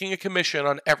are making a commission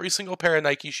on every single pair of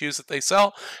Nike shoes that they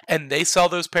sell, and they sell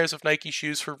those pairs of Nike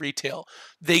shoes for retail.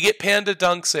 They get Panda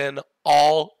Dunks in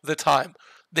all the time.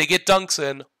 They get dunks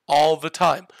in all the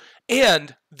time.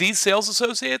 And these sales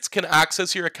associates can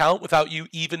access your account without you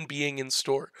even being in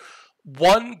store.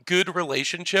 One good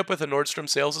relationship with a Nordstrom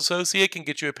sales associate can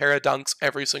get you a pair of dunks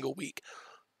every single week.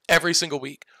 Every single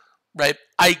week, right?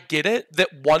 I get it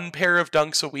that one pair of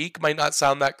dunks a week might not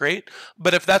sound that great,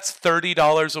 but if that's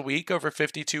 $30 a week over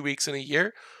 52 weeks in a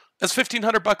year, that's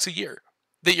 $1,500 a year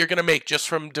that you're going to make just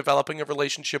from developing a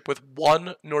relationship with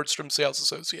one Nordstrom sales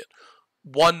associate.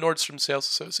 One Nordstrom sales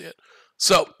associate.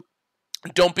 So,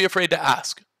 don't be afraid to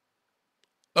ask.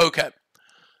 Okay.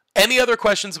 Any other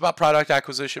questions about product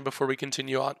acquisition before we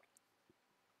continue on?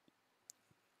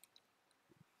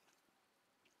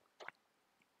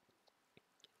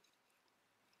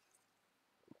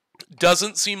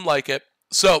 Doesn't seem like it.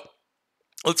 So,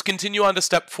 let's continue on to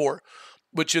step 4,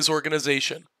 which is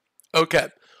organization. Okay.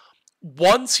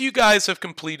 Once you guys have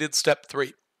completed step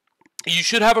 3, you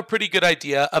should have a pretty good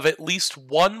idea of at least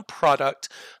one product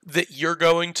that you're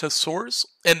going to source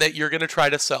and that you're going to try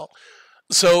to sell.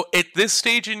 So at this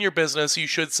stage in your business, you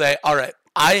should say, all right,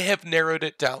 I have narrowed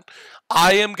it down.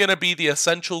 I am going to be the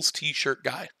Essentials t-shirt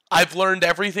guy. I've learned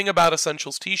everything about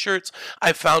Essentials t-shirts.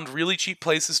 I've found really cheap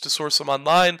places to source them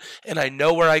online, and I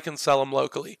know where I can sell them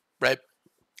locally, right?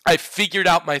 I figured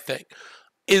out my thing.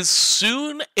 As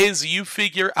soon as you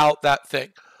figure out that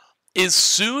thing,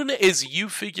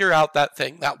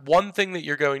 that one thing that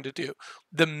you're going to do,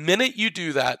 the minute you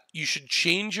do that, you should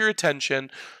change your attention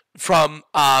from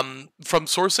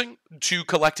sourcing to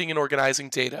collecting and organizing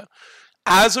data.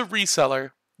 As a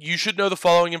reseller, you should know the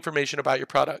following information about your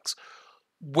products: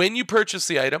 when you purchase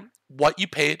the item, what you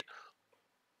paid,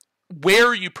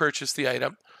 where you purchased the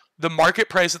item, the market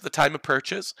price at the time of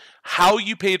purchase, how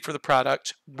you paid for the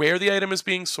product, where the item is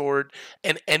being stored,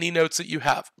 and any notes that you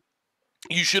have.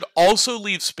 You should also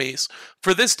leave space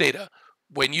for this data: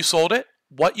 when you sold it,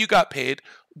 what you got paid,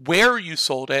 where you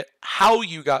sold it, how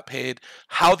you got paid,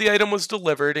 how the item was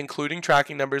delivered, including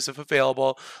tracking numbers if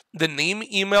available, the name,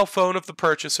 email, phone of the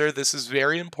purchaser, this is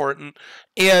very important,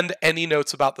 and any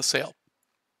notes about the sale.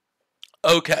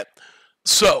 Okay,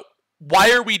 so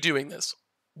why are we doing this?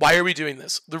 Why are we doing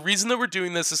this? The reason that we're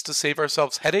doing this is to save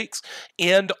ourselves headaches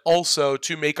and also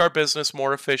to make our business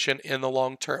more efficient in the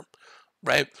long term,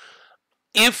 right?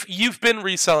 If you've been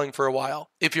reselling for a while,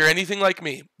 if you're anything like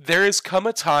me, there has come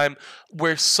a time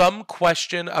where some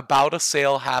question about a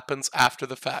sale happens after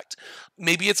the fact.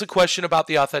 Maybe it's a question about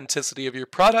the authenticity of your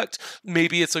product.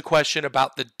 Maybe it's a question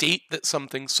about the date that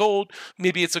something sold.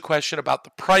 Maybe it's a question about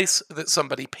the price that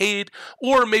somebody paid.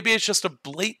 Or maybe it's just a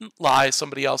blatant lie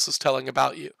somebody else is telling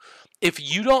about you. If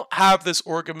you don't have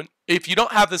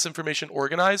this information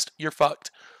organized, you're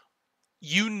fucked.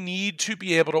 You need to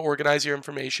be able to organize your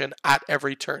information at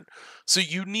every turn. So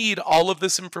you need all of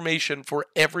this information for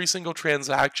every single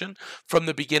transaction from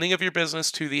the beginning of your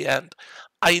business to the end.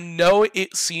 I know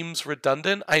it seems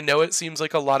redundant. I know it seems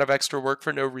like a lot of extra work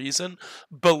for no reason.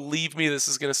 Believe me, this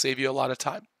is going to save you a lot of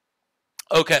time.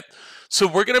 Okay, so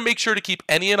we're going to make sure to keep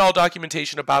any and all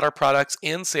documentation about our products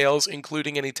and sales,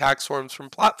 including any tax forms from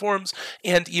platforms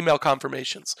and email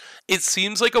confirmations. It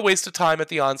seems like a waste of time at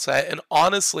the onset, and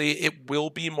honestly, it will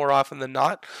be more often than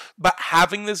not, but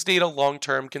having this data long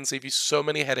term can save you so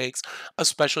many headaches,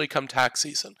 especially come tax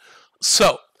season.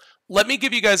 So, let me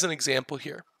give you guys an example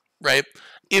here, right?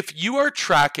 If you are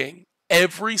tracking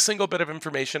every single bit of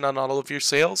information on all of your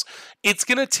sales, it's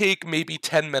going to take maybe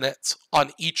 10 minutes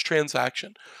on each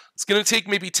transaction. It's going to take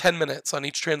maybe 10 minutes on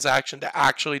each transaction to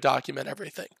actually document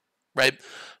everything, right?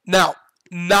 Now,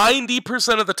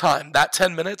 90% of the time, that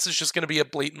 10 minutes is just going to be a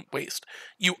blatant waste.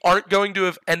 You aren't going to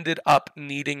have ended up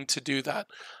needing to do that.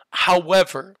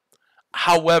 However,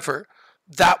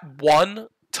 that one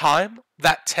time,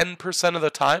 that 10% of the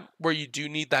time where you do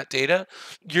need that data,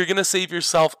 you're going to save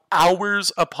yourself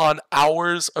hours upon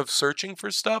hours of searching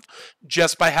for stuff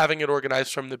just by having it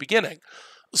organized from the beginning.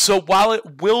 So while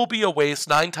it will be a waste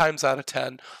 9 times out of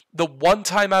 10, the 1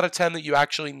 time out of 10 that you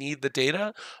actually need the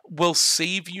data will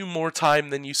save you more time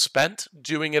than you spent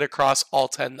doing it across all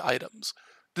 10 items.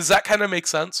 Does that kind of make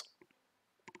sense?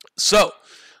 So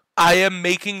I am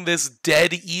making this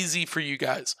dead easy for you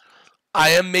guys.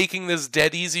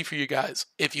 If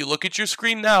you look at your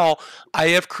screen now, I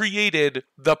have created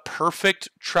the perfect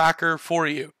tracker for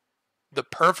you.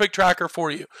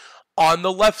 On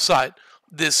the left side,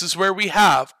 this is where we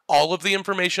have all of the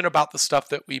information about the stuff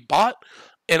that we bought.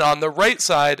 And on the right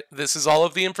side, this is all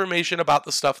of the information about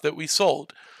the stuff that we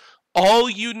sold. All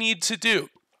you need to do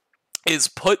is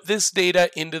put this data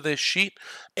into this sheet.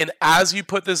 And as you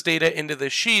put this data into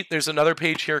this sheet, there's another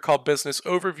page here called Business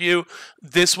Overview.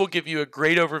 This will give you a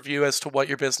great overview as to what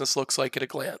your business looks like at a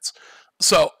glance.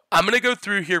 So I'm going to go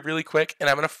through here really quick, and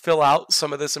I'm going to fill out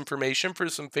some of this information for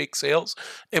some fake sales,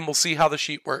 and we'll see how the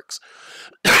sheet works.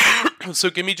 So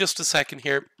give me just a second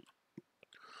here.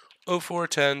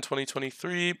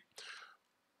 04/10/2023.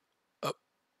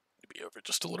 Be over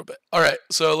just a little bit. All right,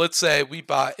 so let's say we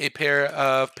bought a pair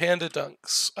of Panda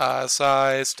Dunks,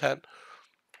 size 10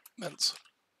 men's.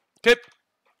 Okay,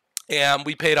 and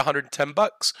we paid 110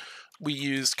 bucks. We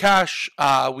used cash.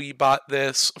 We bought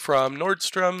this from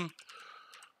Nordstrom.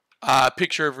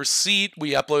 Picture of receipt.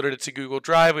 We uploaded it to Google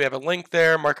Drive. We have a link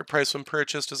there. Market price when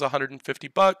purchased is 150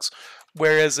 bucks.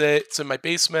 Where is it? It's in my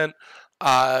basement.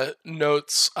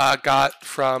 Notes got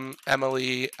from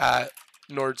Emily at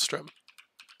Nordstrom.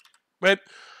 Right?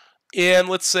 And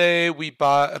let's say we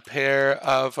bought a pair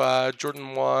of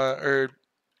Jordan 1, or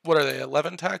what are they,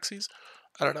 11 taxis?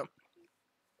 I don't know.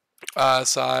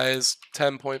 Size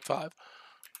 10.5.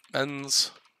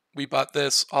 Men's. We bought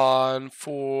this on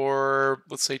for,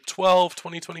 let's say,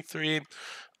 12/2023.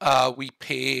 We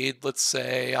paid, let's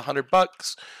say, 100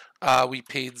 bucks. We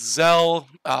paid Zelle.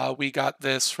 We got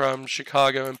this from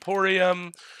Chicago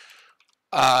Emporium.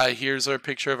 Here's our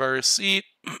picture of our receipt.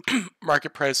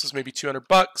 Market price was maybe 200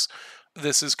 bucks.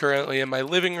 This is currently in my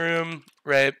living room,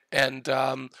 right? And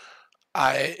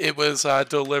it was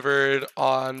delivered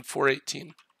on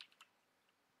 4/18.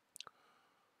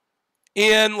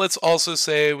 And let's also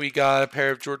say we got a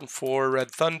pair of Jordan 4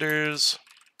 Red Thunders.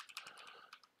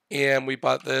 And we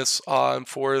bought this on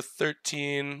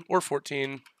 4/13 or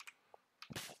 14.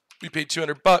 We paid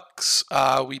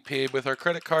 $200. We paid with our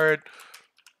credit card.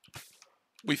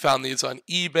 We found these on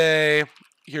eBay.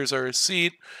 Here's our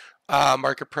receipt.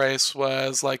 Market price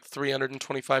was like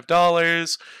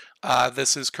 $325.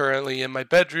 This is currently in my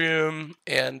bedroom,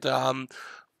 and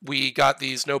we got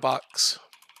these no box.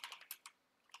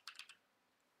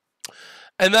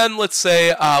 And then let's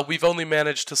say we've only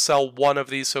managed to sell one of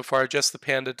these so far, just the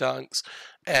Panda Dunks.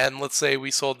 And let's say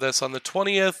we sold this on the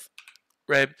 20th,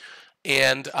 right?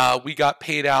 And we got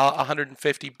paid out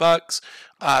 $150.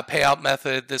 Payout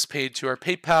method, this paid to our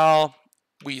PayPal.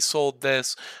 We sold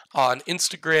this on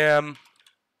Instagram.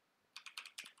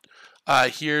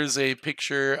 Here's a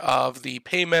picture of the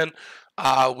payment.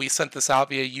 We sent this out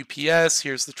via UPS.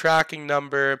 Here's the tracking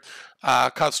number.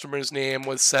 Customer's name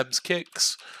was Seb's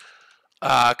Kicks.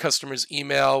 Customer's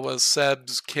email was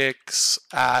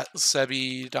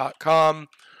sebskicks@sebi.com.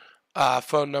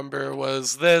 Phone number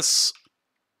was this.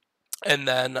 And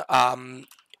then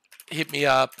hit me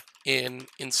up in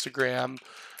Instagram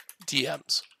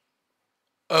DMs.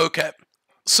 Okay,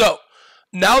 so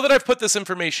now that I've put this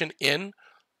information in,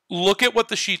 look at what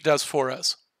the sheet does for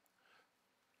us.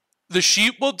 The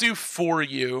sheet will do for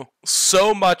you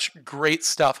so much great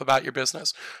stuff about your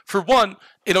business. For one,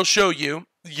 it'll show you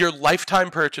your lifetime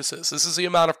purchases. This is the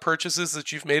amount of purchases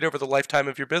that you've made over the lifetime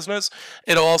of your business.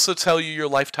 It'll also tell you your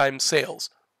lifetime sales,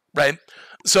 right?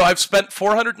 So I've spent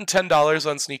 $410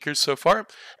 on sneakers so far,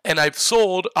 and I've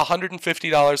sold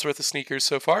 $150 worth of sneakers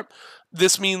so far.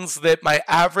 This means that my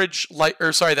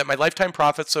my lifetime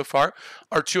profits so far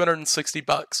are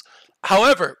 $260.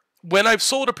 However, when I've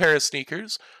sold a pair of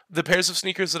sneakers, the pairs of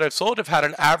sneakers that I've sold have had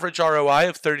an average ROI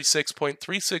of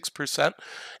 36.36%.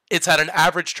 It's had an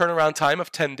average turnaround time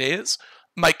of 10 days.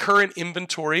 My current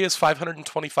inventory is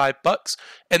 $525,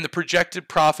 and the projected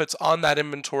profits on that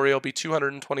inventory will be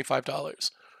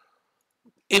 $225.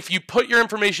 If you put your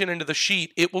information into the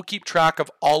sheet, it will keep track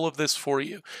of all of this for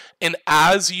you. And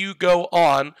as you go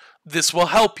on, this will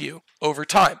help you over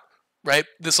time, right?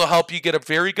 This will help you get a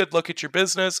very good look at your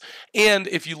business. And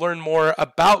if you learn more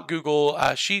about Google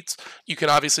Sheets, you can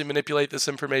obviously manipulate this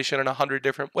information in 100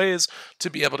 different ways to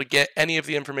be able to get any of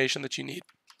the information that you need.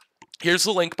 Here's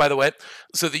the link, by the way,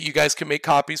 so that you guys can make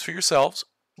copies for yourselves,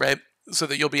 right? So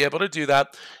that you'll be able to do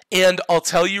that. And I'll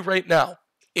tell you right now,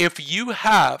 if you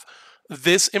have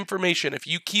this information, if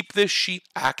you keep this sheet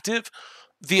active,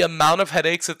 the amount of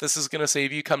headaches that this is going to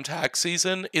save you come tax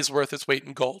season is worth its weight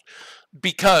in gold.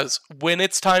 Because when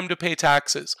it's time to pay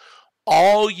taxes,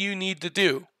 all you need to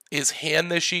do is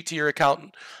hand this sheet to your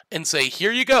accountant and say,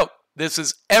 here you go. This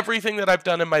is everything that I've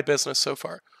done in my business so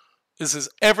far. This is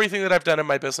everything that I've done in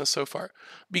my business so far.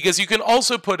 Because you can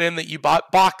also put in that you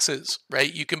bought boxes,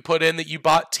 right? You can put in that you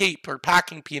bought tape or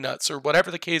packing peanuts or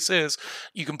whatever the case is.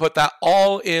 You can put that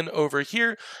all in over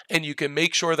here, and you can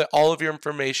make sure that all of your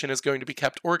information is going to be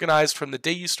kept organized from the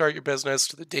day you start your business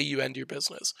to the day you end your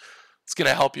business. It's going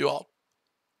to help you all.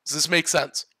 Does this make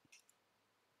sense?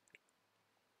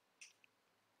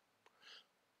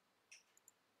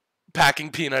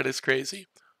 Packing peanut is crazy.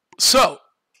 So,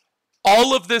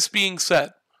 all of this being said,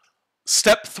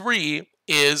 step 3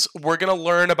 is we're going to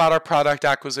learn about our product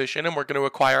acquisition and we're going to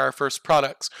acquire our first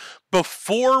products.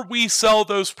 Before we sell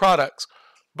those products,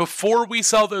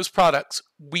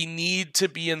 we need to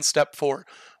be in step 4.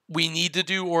 We need to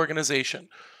do organization.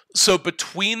 So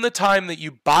between the time that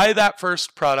you buy that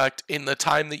first product and the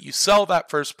time that you sell that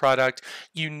first product,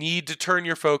 you need to turn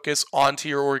your focus onto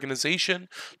your organization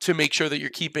to make sure that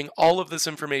you're keeping all of this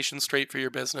information straight for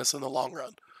your business in the long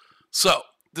run. So,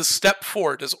 the step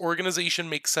 4, does organization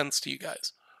make sense to you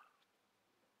guys?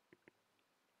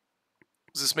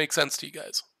 Does this make sense to you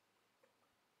guys?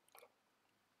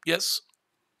 Yes?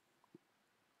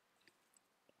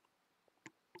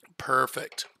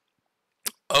 Perfect.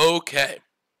 Okay.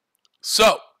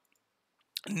 So,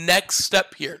 next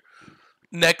step here.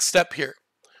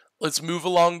 Let's move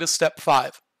along to step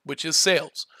 5, which is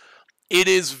sales. It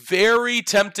is very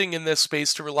tempting in this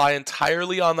space to rely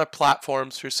entirely on the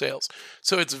platforms for sales.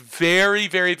 So it's very,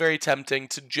 very, very tempting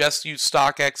to just use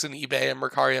StockX and eBay and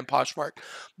Mercari and Poshmark.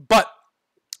 But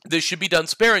this should be done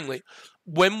sparingly.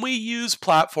 When we use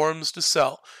platforms to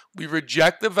sell, we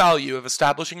reject the value of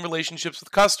establishing relationships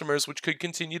with customers, which could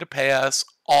continue to pay us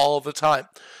all the time.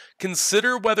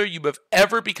 Consider whether you have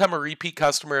ever become a repeat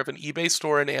customer of an eBay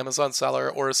store, an Amazon seller,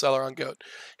 or a seller on Goat.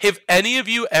 Have any of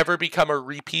you ever become a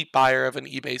repeat buyer of an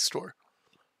eBay store?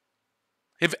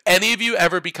 Have any of you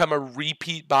ever become a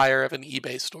repeat buyer of an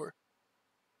eBay store?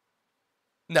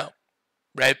 No,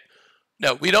 right?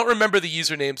 No, we don't remember the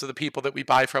usernames of the people that we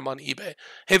buy from on eBay.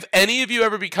 Have any of you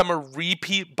ever become a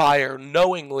repeat buyer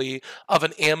knowingly of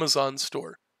an Amazon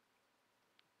store?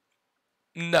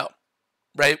 No.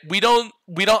 Right? We don't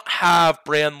have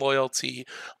brand loyalty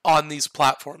on these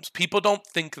platforms. People don't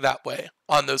think that way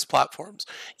on those platforms.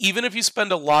 Even if you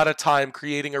spend a lot of time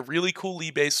creating a really cool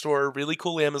eBay store, a really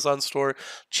cool Amazon store,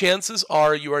 chances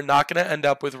are you are not going to end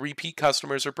up with repeat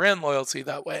customers or brand loyalty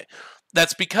that way.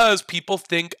 That's because people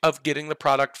think of getting the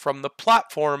product from the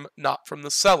platform, not from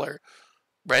the seller,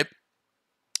 right?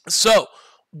 So,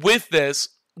 with this,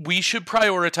 we should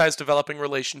prioritize developing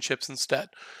relationships instead.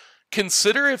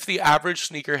 Consider if the average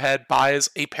sneakerhead buys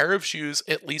a pair of shoes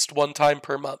at least one time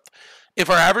per month. If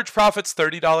our average profit's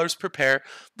 $30 per pair,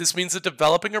 this means that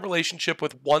developing a relationship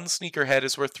with one sneakerhead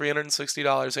is worth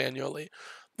 $360 annually.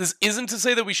 This isn't to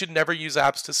say that we should never use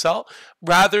apps to sell,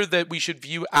 rather that we should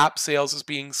view app sales as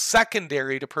being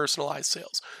secondary to personalized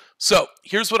sales. So,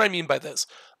 here's what I mean by this.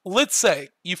 Let's say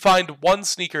you find one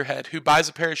sneakerhead who buys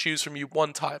a pair of shoes from you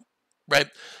one time, right?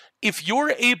 If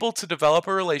you're able to develop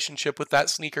a relationship with that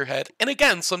sneakerhead, and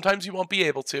again, sometimes you won't be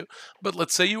able to, but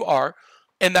let's say you are,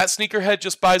 and that sneakerhead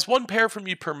just buys one pair from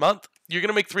you per month, you're going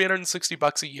to make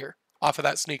 $360 a year off of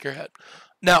that sneakerhead.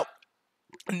 Now,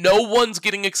 no one's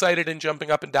getting excited and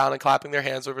jumping up and down and clapping their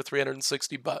hands over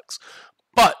 $360.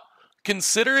 But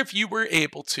consider if you were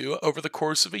able to, over the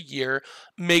course of a year,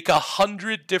 make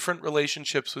 100 different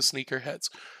relationships with sneakerheads.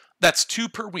 That's 2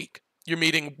 per week. You're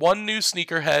meeting one new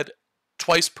sneakerhead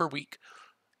twice per week.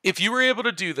 If you were able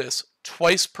to do this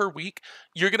twice per week,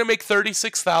 you're going to make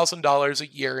 $36,000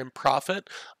 a year in profit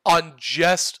on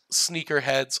just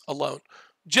sneakerheads alone.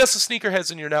 Just the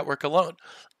sneakerheads in your network alone.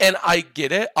 And I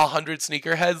get it, 100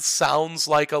 sneakerheads sounds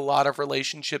like a lot of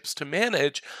relationships to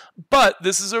manage, but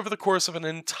this is over the course of an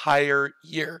entire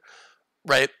year,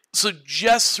 right? So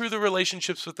just through the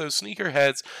relationships with those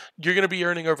sneakerheads, you're going to be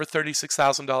earning over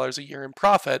 $36,000 a year in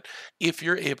profit if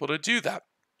you're able to do that,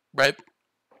 right?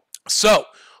 So,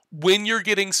 when you're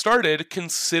getting started,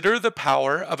 consider the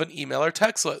power of an email or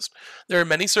text list. There are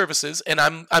many services, and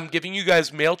I'm giving you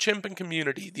guys MailChimp and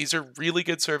Community. These are really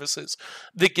good services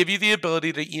that give you the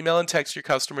ability to email and text your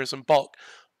customers in bulk.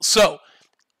 So,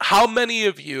 how many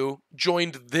of you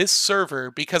joined this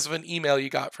server because of an email you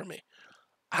got from me?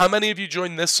 How many of you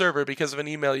joined this server because of an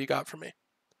email you got from me?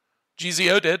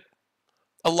 GZO did.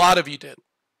 A lot of you did.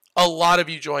 A lot of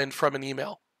you joined from an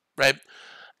email, right?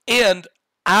 And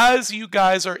as you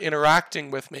guys are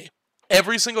interacting with me,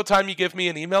 every single time you give me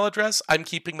an email address, I'm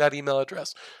keeping that email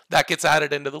address. That gets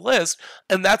added into the list,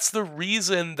 and that's the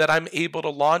reason that I'm able to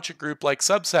launch a group like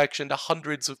Subsection to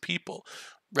hundreds of people,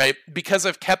 right? Because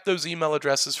I've kept those email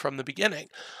addresses from the beginning.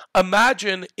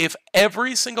 Imagine if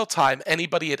every single time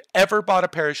anybody had ever bought a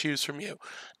pair of shoes from you,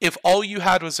 if all you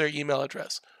had was their email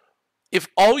address. If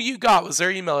all you got was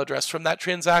their email address from that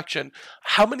transaction,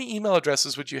 how many email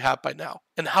addresses would you have by now?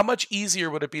 And how much easier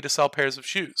would it be to sell pairs of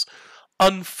shoes?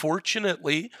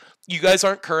 Unfortunately, you guys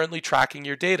aren't currently tracking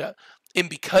your data. And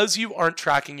because you aren't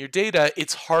tracking your data,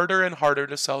 it's harder and harder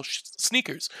to sell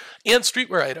sneakers and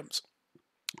streetwear items.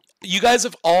 You guys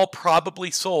have all probably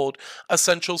sold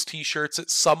Essentials t-shirts at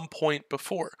some point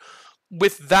before.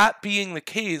 With that being the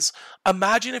case,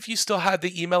 imagine if you still had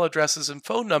the email addresses and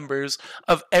phone numbers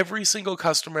of every single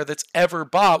customer that's ever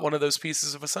bought one of those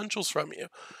pieces of Essentials from you.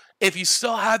 If you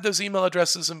still had those email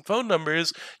addresses and phone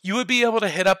numbers, you would be able to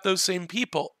hit up those same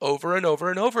people over and over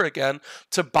and over again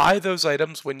to buy those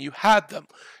items when you had them.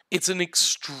 It's an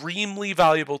extremely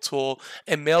valuable tool,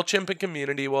 and MailChimp and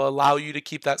Community will allow you to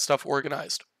keep that stuff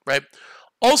organized, right?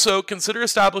 Also, consider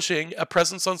establishing a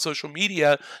presence on social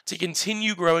media to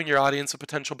continue growing your audience of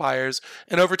potential buyers,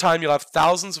 and over time you'll have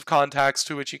thousands of contacts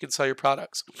to which you can sell your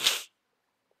products.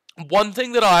 One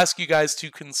thing that I'll ask you guys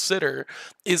to consider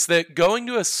is that going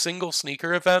to a single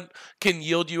sneaker event can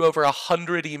yield you over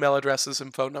 100 email addresses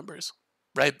and phone numbers.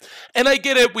 Right? And I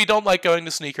get it, we don't like going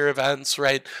to sneaker events,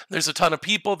 right? There's a ton of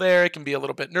people there, it can be a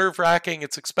little bit nerve-wracking,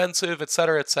 it's expensive,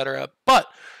 etc., etc. But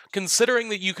considering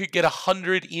that you could get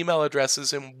 100 email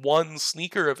addresses in one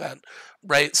sneaker event,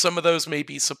 right? Some of those may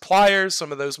be suppliers,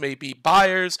 some of those may be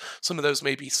buyers, some of those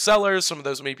may be sellers, some of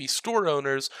those may be store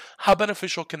owners. How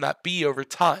beneficial can that be over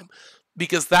time?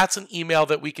 Because that's an email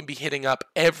that we can be hitting up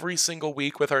every single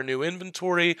week with our new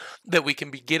inventory, that we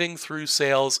can be getting through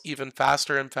sales even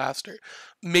faster and faster.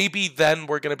 Maybe then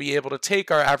we're going to be able to take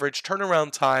our average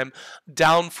turnaround time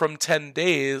down from 10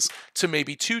 days to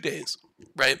maybe 2 days,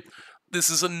 right? This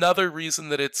is another reason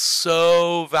that it's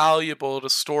so valuable to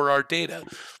store our data.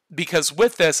 Because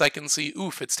with this, I can see,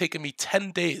 oof, it's taken me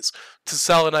 10 days to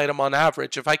sell an item on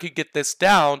average. If I could get this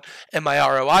down and my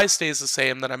ROI stays the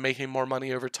same, then I'm making more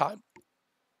money over time.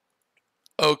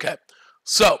 Okay,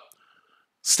 so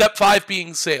step 5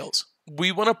 being sales. we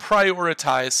want to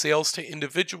prioritize sales to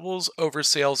individuals over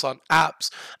sales on apps.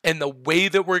 And the way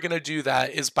that we're going to do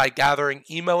that is by gathering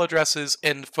email addresses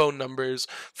and phone numbers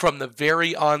from the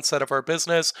very onset of our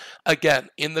business. Again,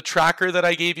 in the tracker that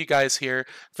I gave you guys here,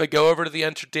 if I go over to the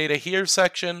enter data here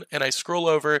section and I scroll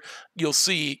over, you'll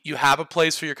see you have a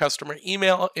place for your customer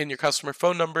email and your customer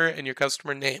phone number and your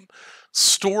customer name.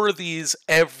 Store these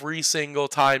every single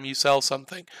time you sell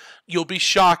something. You'll be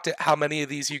shocked at how many of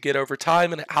these you get over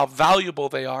time and how valuable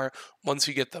they are once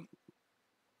you get them.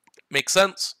 Make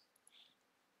sense?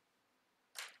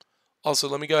 Also,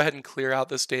 let me go ahead and clear out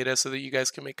this data so that you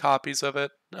guys can make copies of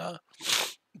it.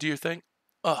 Do your thing.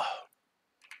 Oh.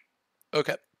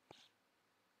 Okay.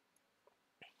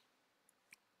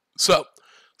 So,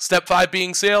 step 5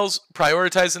 being sales,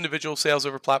 prioritize individual sales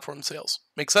over platform sales.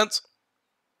 Make sense?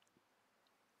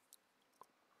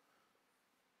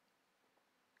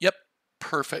 Yep,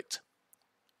 perfect.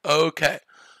 Okay,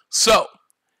 so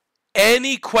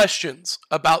any questions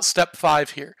about step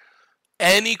 5 here?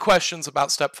 Any questions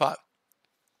about step 5?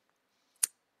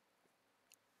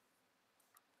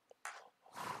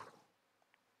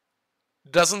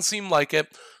 Doesn't seem like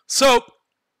it. So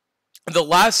the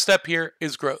last step here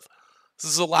is growth.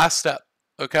 This is the last step,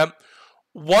 okay?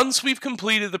 Once we've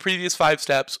completed the previous 5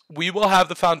 steps, we will have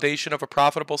the foundation of a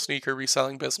profitable sneaker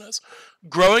reselling business.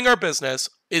 Growing our business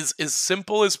is as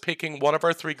simple as picking one of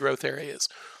our 3 growth areas.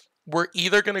 We're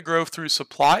either going to grow through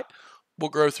supply, we'll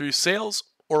grow through sales,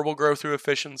 or we'll grow through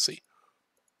efficiency.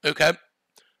 Okay?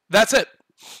 That's it.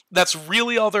 That's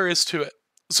really all there is to it.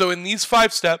 So in these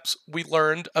 5 steps, we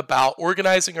learned about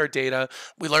organizing our data.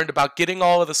 We learned about getting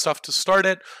all of the stuff to start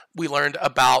it. We learned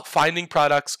about finding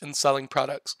products and selling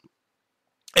products.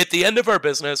 At the end of our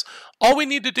business, all we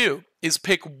need to do is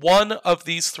pick one of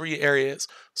these 3 areas: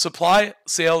 supply,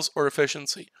 sales, or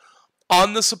efficiency.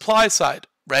 On the supply side,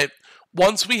 right?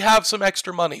 Once we have some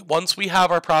extra money, once we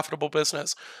have our profitable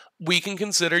business, we can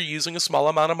consider using a small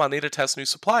amount of money to test new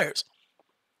suppliers.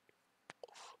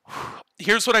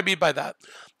 Here's what I mean by that.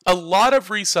 A lot of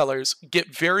resellers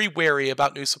get very wary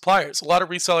about new suppliers. A lot of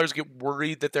resellers get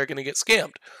worried that they're going to get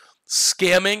scammed.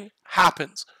 Scamming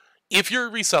happens. If you're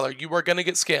a reseller, you are going to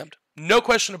get scammed. No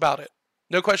question about it.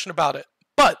 No question about it.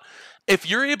 But if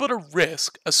you're able to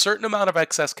risk a certain amount of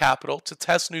excess capital to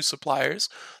test new suppliers,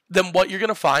 then what you're going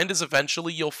to find is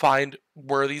eventually you'll find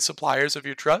worthy suppliers of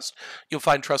your trust. You'll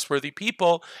find trustworthy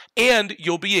people, and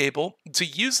you'll be able to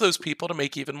use those people to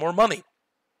make even more money.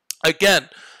 Again,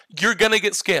 you're going to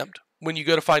get scammed when you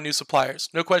go to find new suppliers.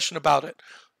 No question about it.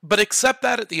 But accept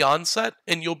that at the onset,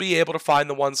 and you'll be able to find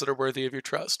the ones that are worthy of your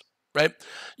trust. Right?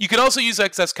 You can also use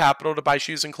excess capital to buy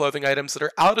shoes and clothing items that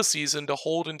are out of season to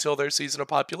hold until their season of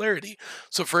popularity.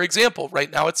 So for example, right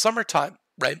now it's summertime,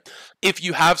 right? If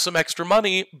you have some extra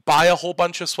money, buy a whole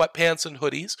bunch of sweatpants and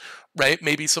hoodies, right?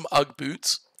 Maybe some UGG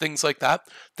boots, things like that,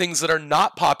 things that are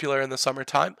not popular in the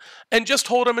summertime, and just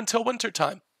hold them until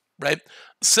wintertime. Right?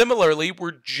 Similarly,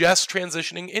 we're just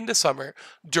transitioning into summer.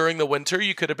 During the winter,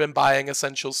 you could have been buying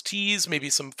essentials tees, maybe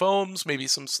some foams, maybe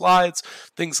some slides,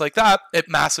 things like that at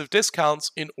massive discounts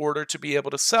in order to be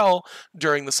able to sell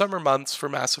during the summer months for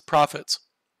massive profits,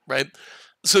 right?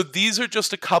 So these are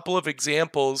just a couple of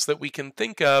examples that we can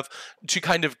think of to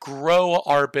kind of grow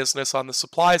our business on the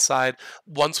supply side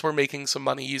once we're making some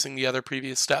money using the other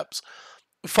previous steps.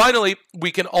 Finally, we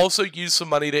can also use some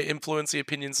money to influence the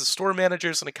opinions of store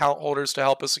managers and account holders to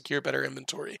help us secure better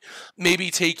inventory. Maybe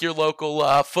take your local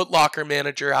Foot Locker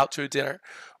manager out to a dinner,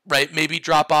 right? Maybe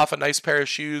drop off a nice pair of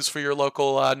shoes for your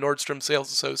local Nordstrom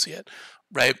sales associate,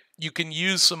 right? You can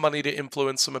use some money to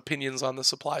influence some opinions on the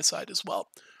supply side as well.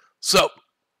 So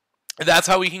that's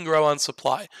how we can grow on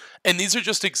supply. And these are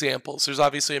just examples. There's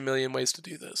obviously a million ways to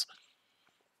do this.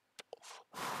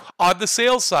 On the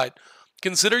sales side,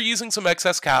 consider using some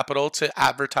excess capital to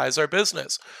advertise our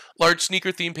business. Large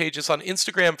sneaker theme pages on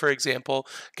Instagram, for example,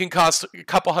 can cost a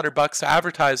couple $100 to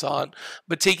advertise on,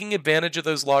 but taking advantage of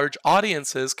those large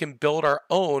audiences can build our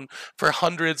own for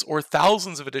hundreds or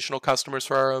thousands of additional customers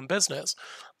for our own business.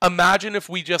 Imagine if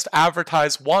we just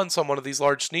advertise once on one of these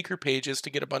large sneaker pages to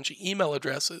get a bunch of email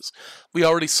addresses. We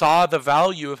already saw the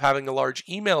value of having a large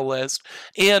email list,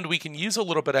 and we can use a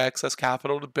little bit of excess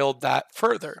capital to build that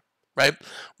further. Right?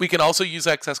 We can also use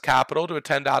excess capital to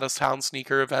attend out-of-town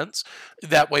sneaker events.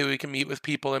 That way we can meet with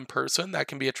people in person. That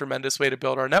can be a tremendous way to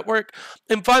build our network.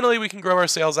 And finally, we can grow our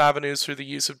sales avenues through the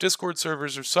use of Discord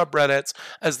servers or subreddits,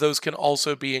 as those can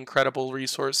also be incredible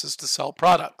resources to sell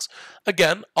products.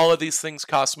 Again, all of these things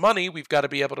cost money. We've got to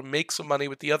be able to make some money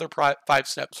with the other 5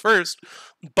 steps first,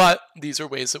 but these are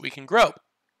ways that we can grow.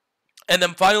 And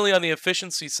then finally, on the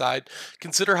efficiency side,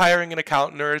 consider hiring an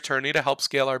accountant or attorney to help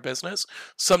scale our business.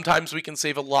 Sometimes we can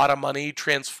save a lot of money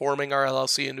transforming our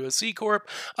LLC into a C Corp.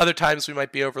 Other times we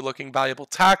might be overlooking valuable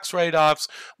tax write offs.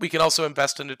 We can also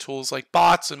invest into tools like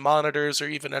bots and monitors or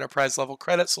even enterprise level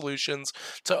credit solutions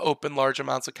to open large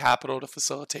amounts of capital to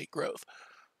facilitate growth.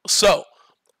 So,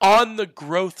 on the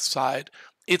growth side,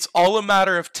 it's all a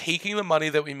matter of taking the money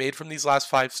that we made from these last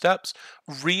 5 steps,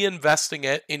 reinvesting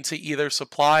it into either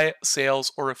supply,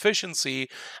 sales, or efficiency,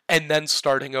 and then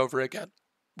starting over again,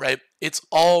 right? It's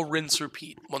all rinse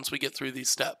repeat once we get through these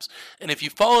steps. And if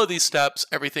you follow these steps,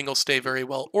 everything will stay very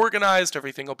well organized,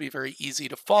 everything will be very easy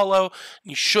to follow, and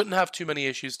you shouldn't have too many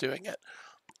issues doing it.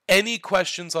 Any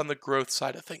questions on the growth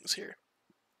side of things here?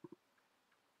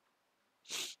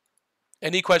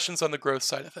 Any questions on the growth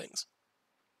side of things?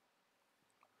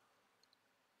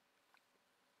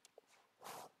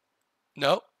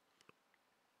 No?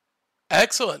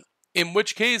 Excellent. In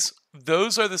which case,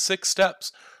 those are the 6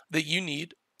 steps that you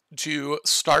need to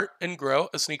start and grow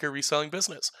a sneaker reselling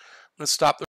business. I'm going to stop the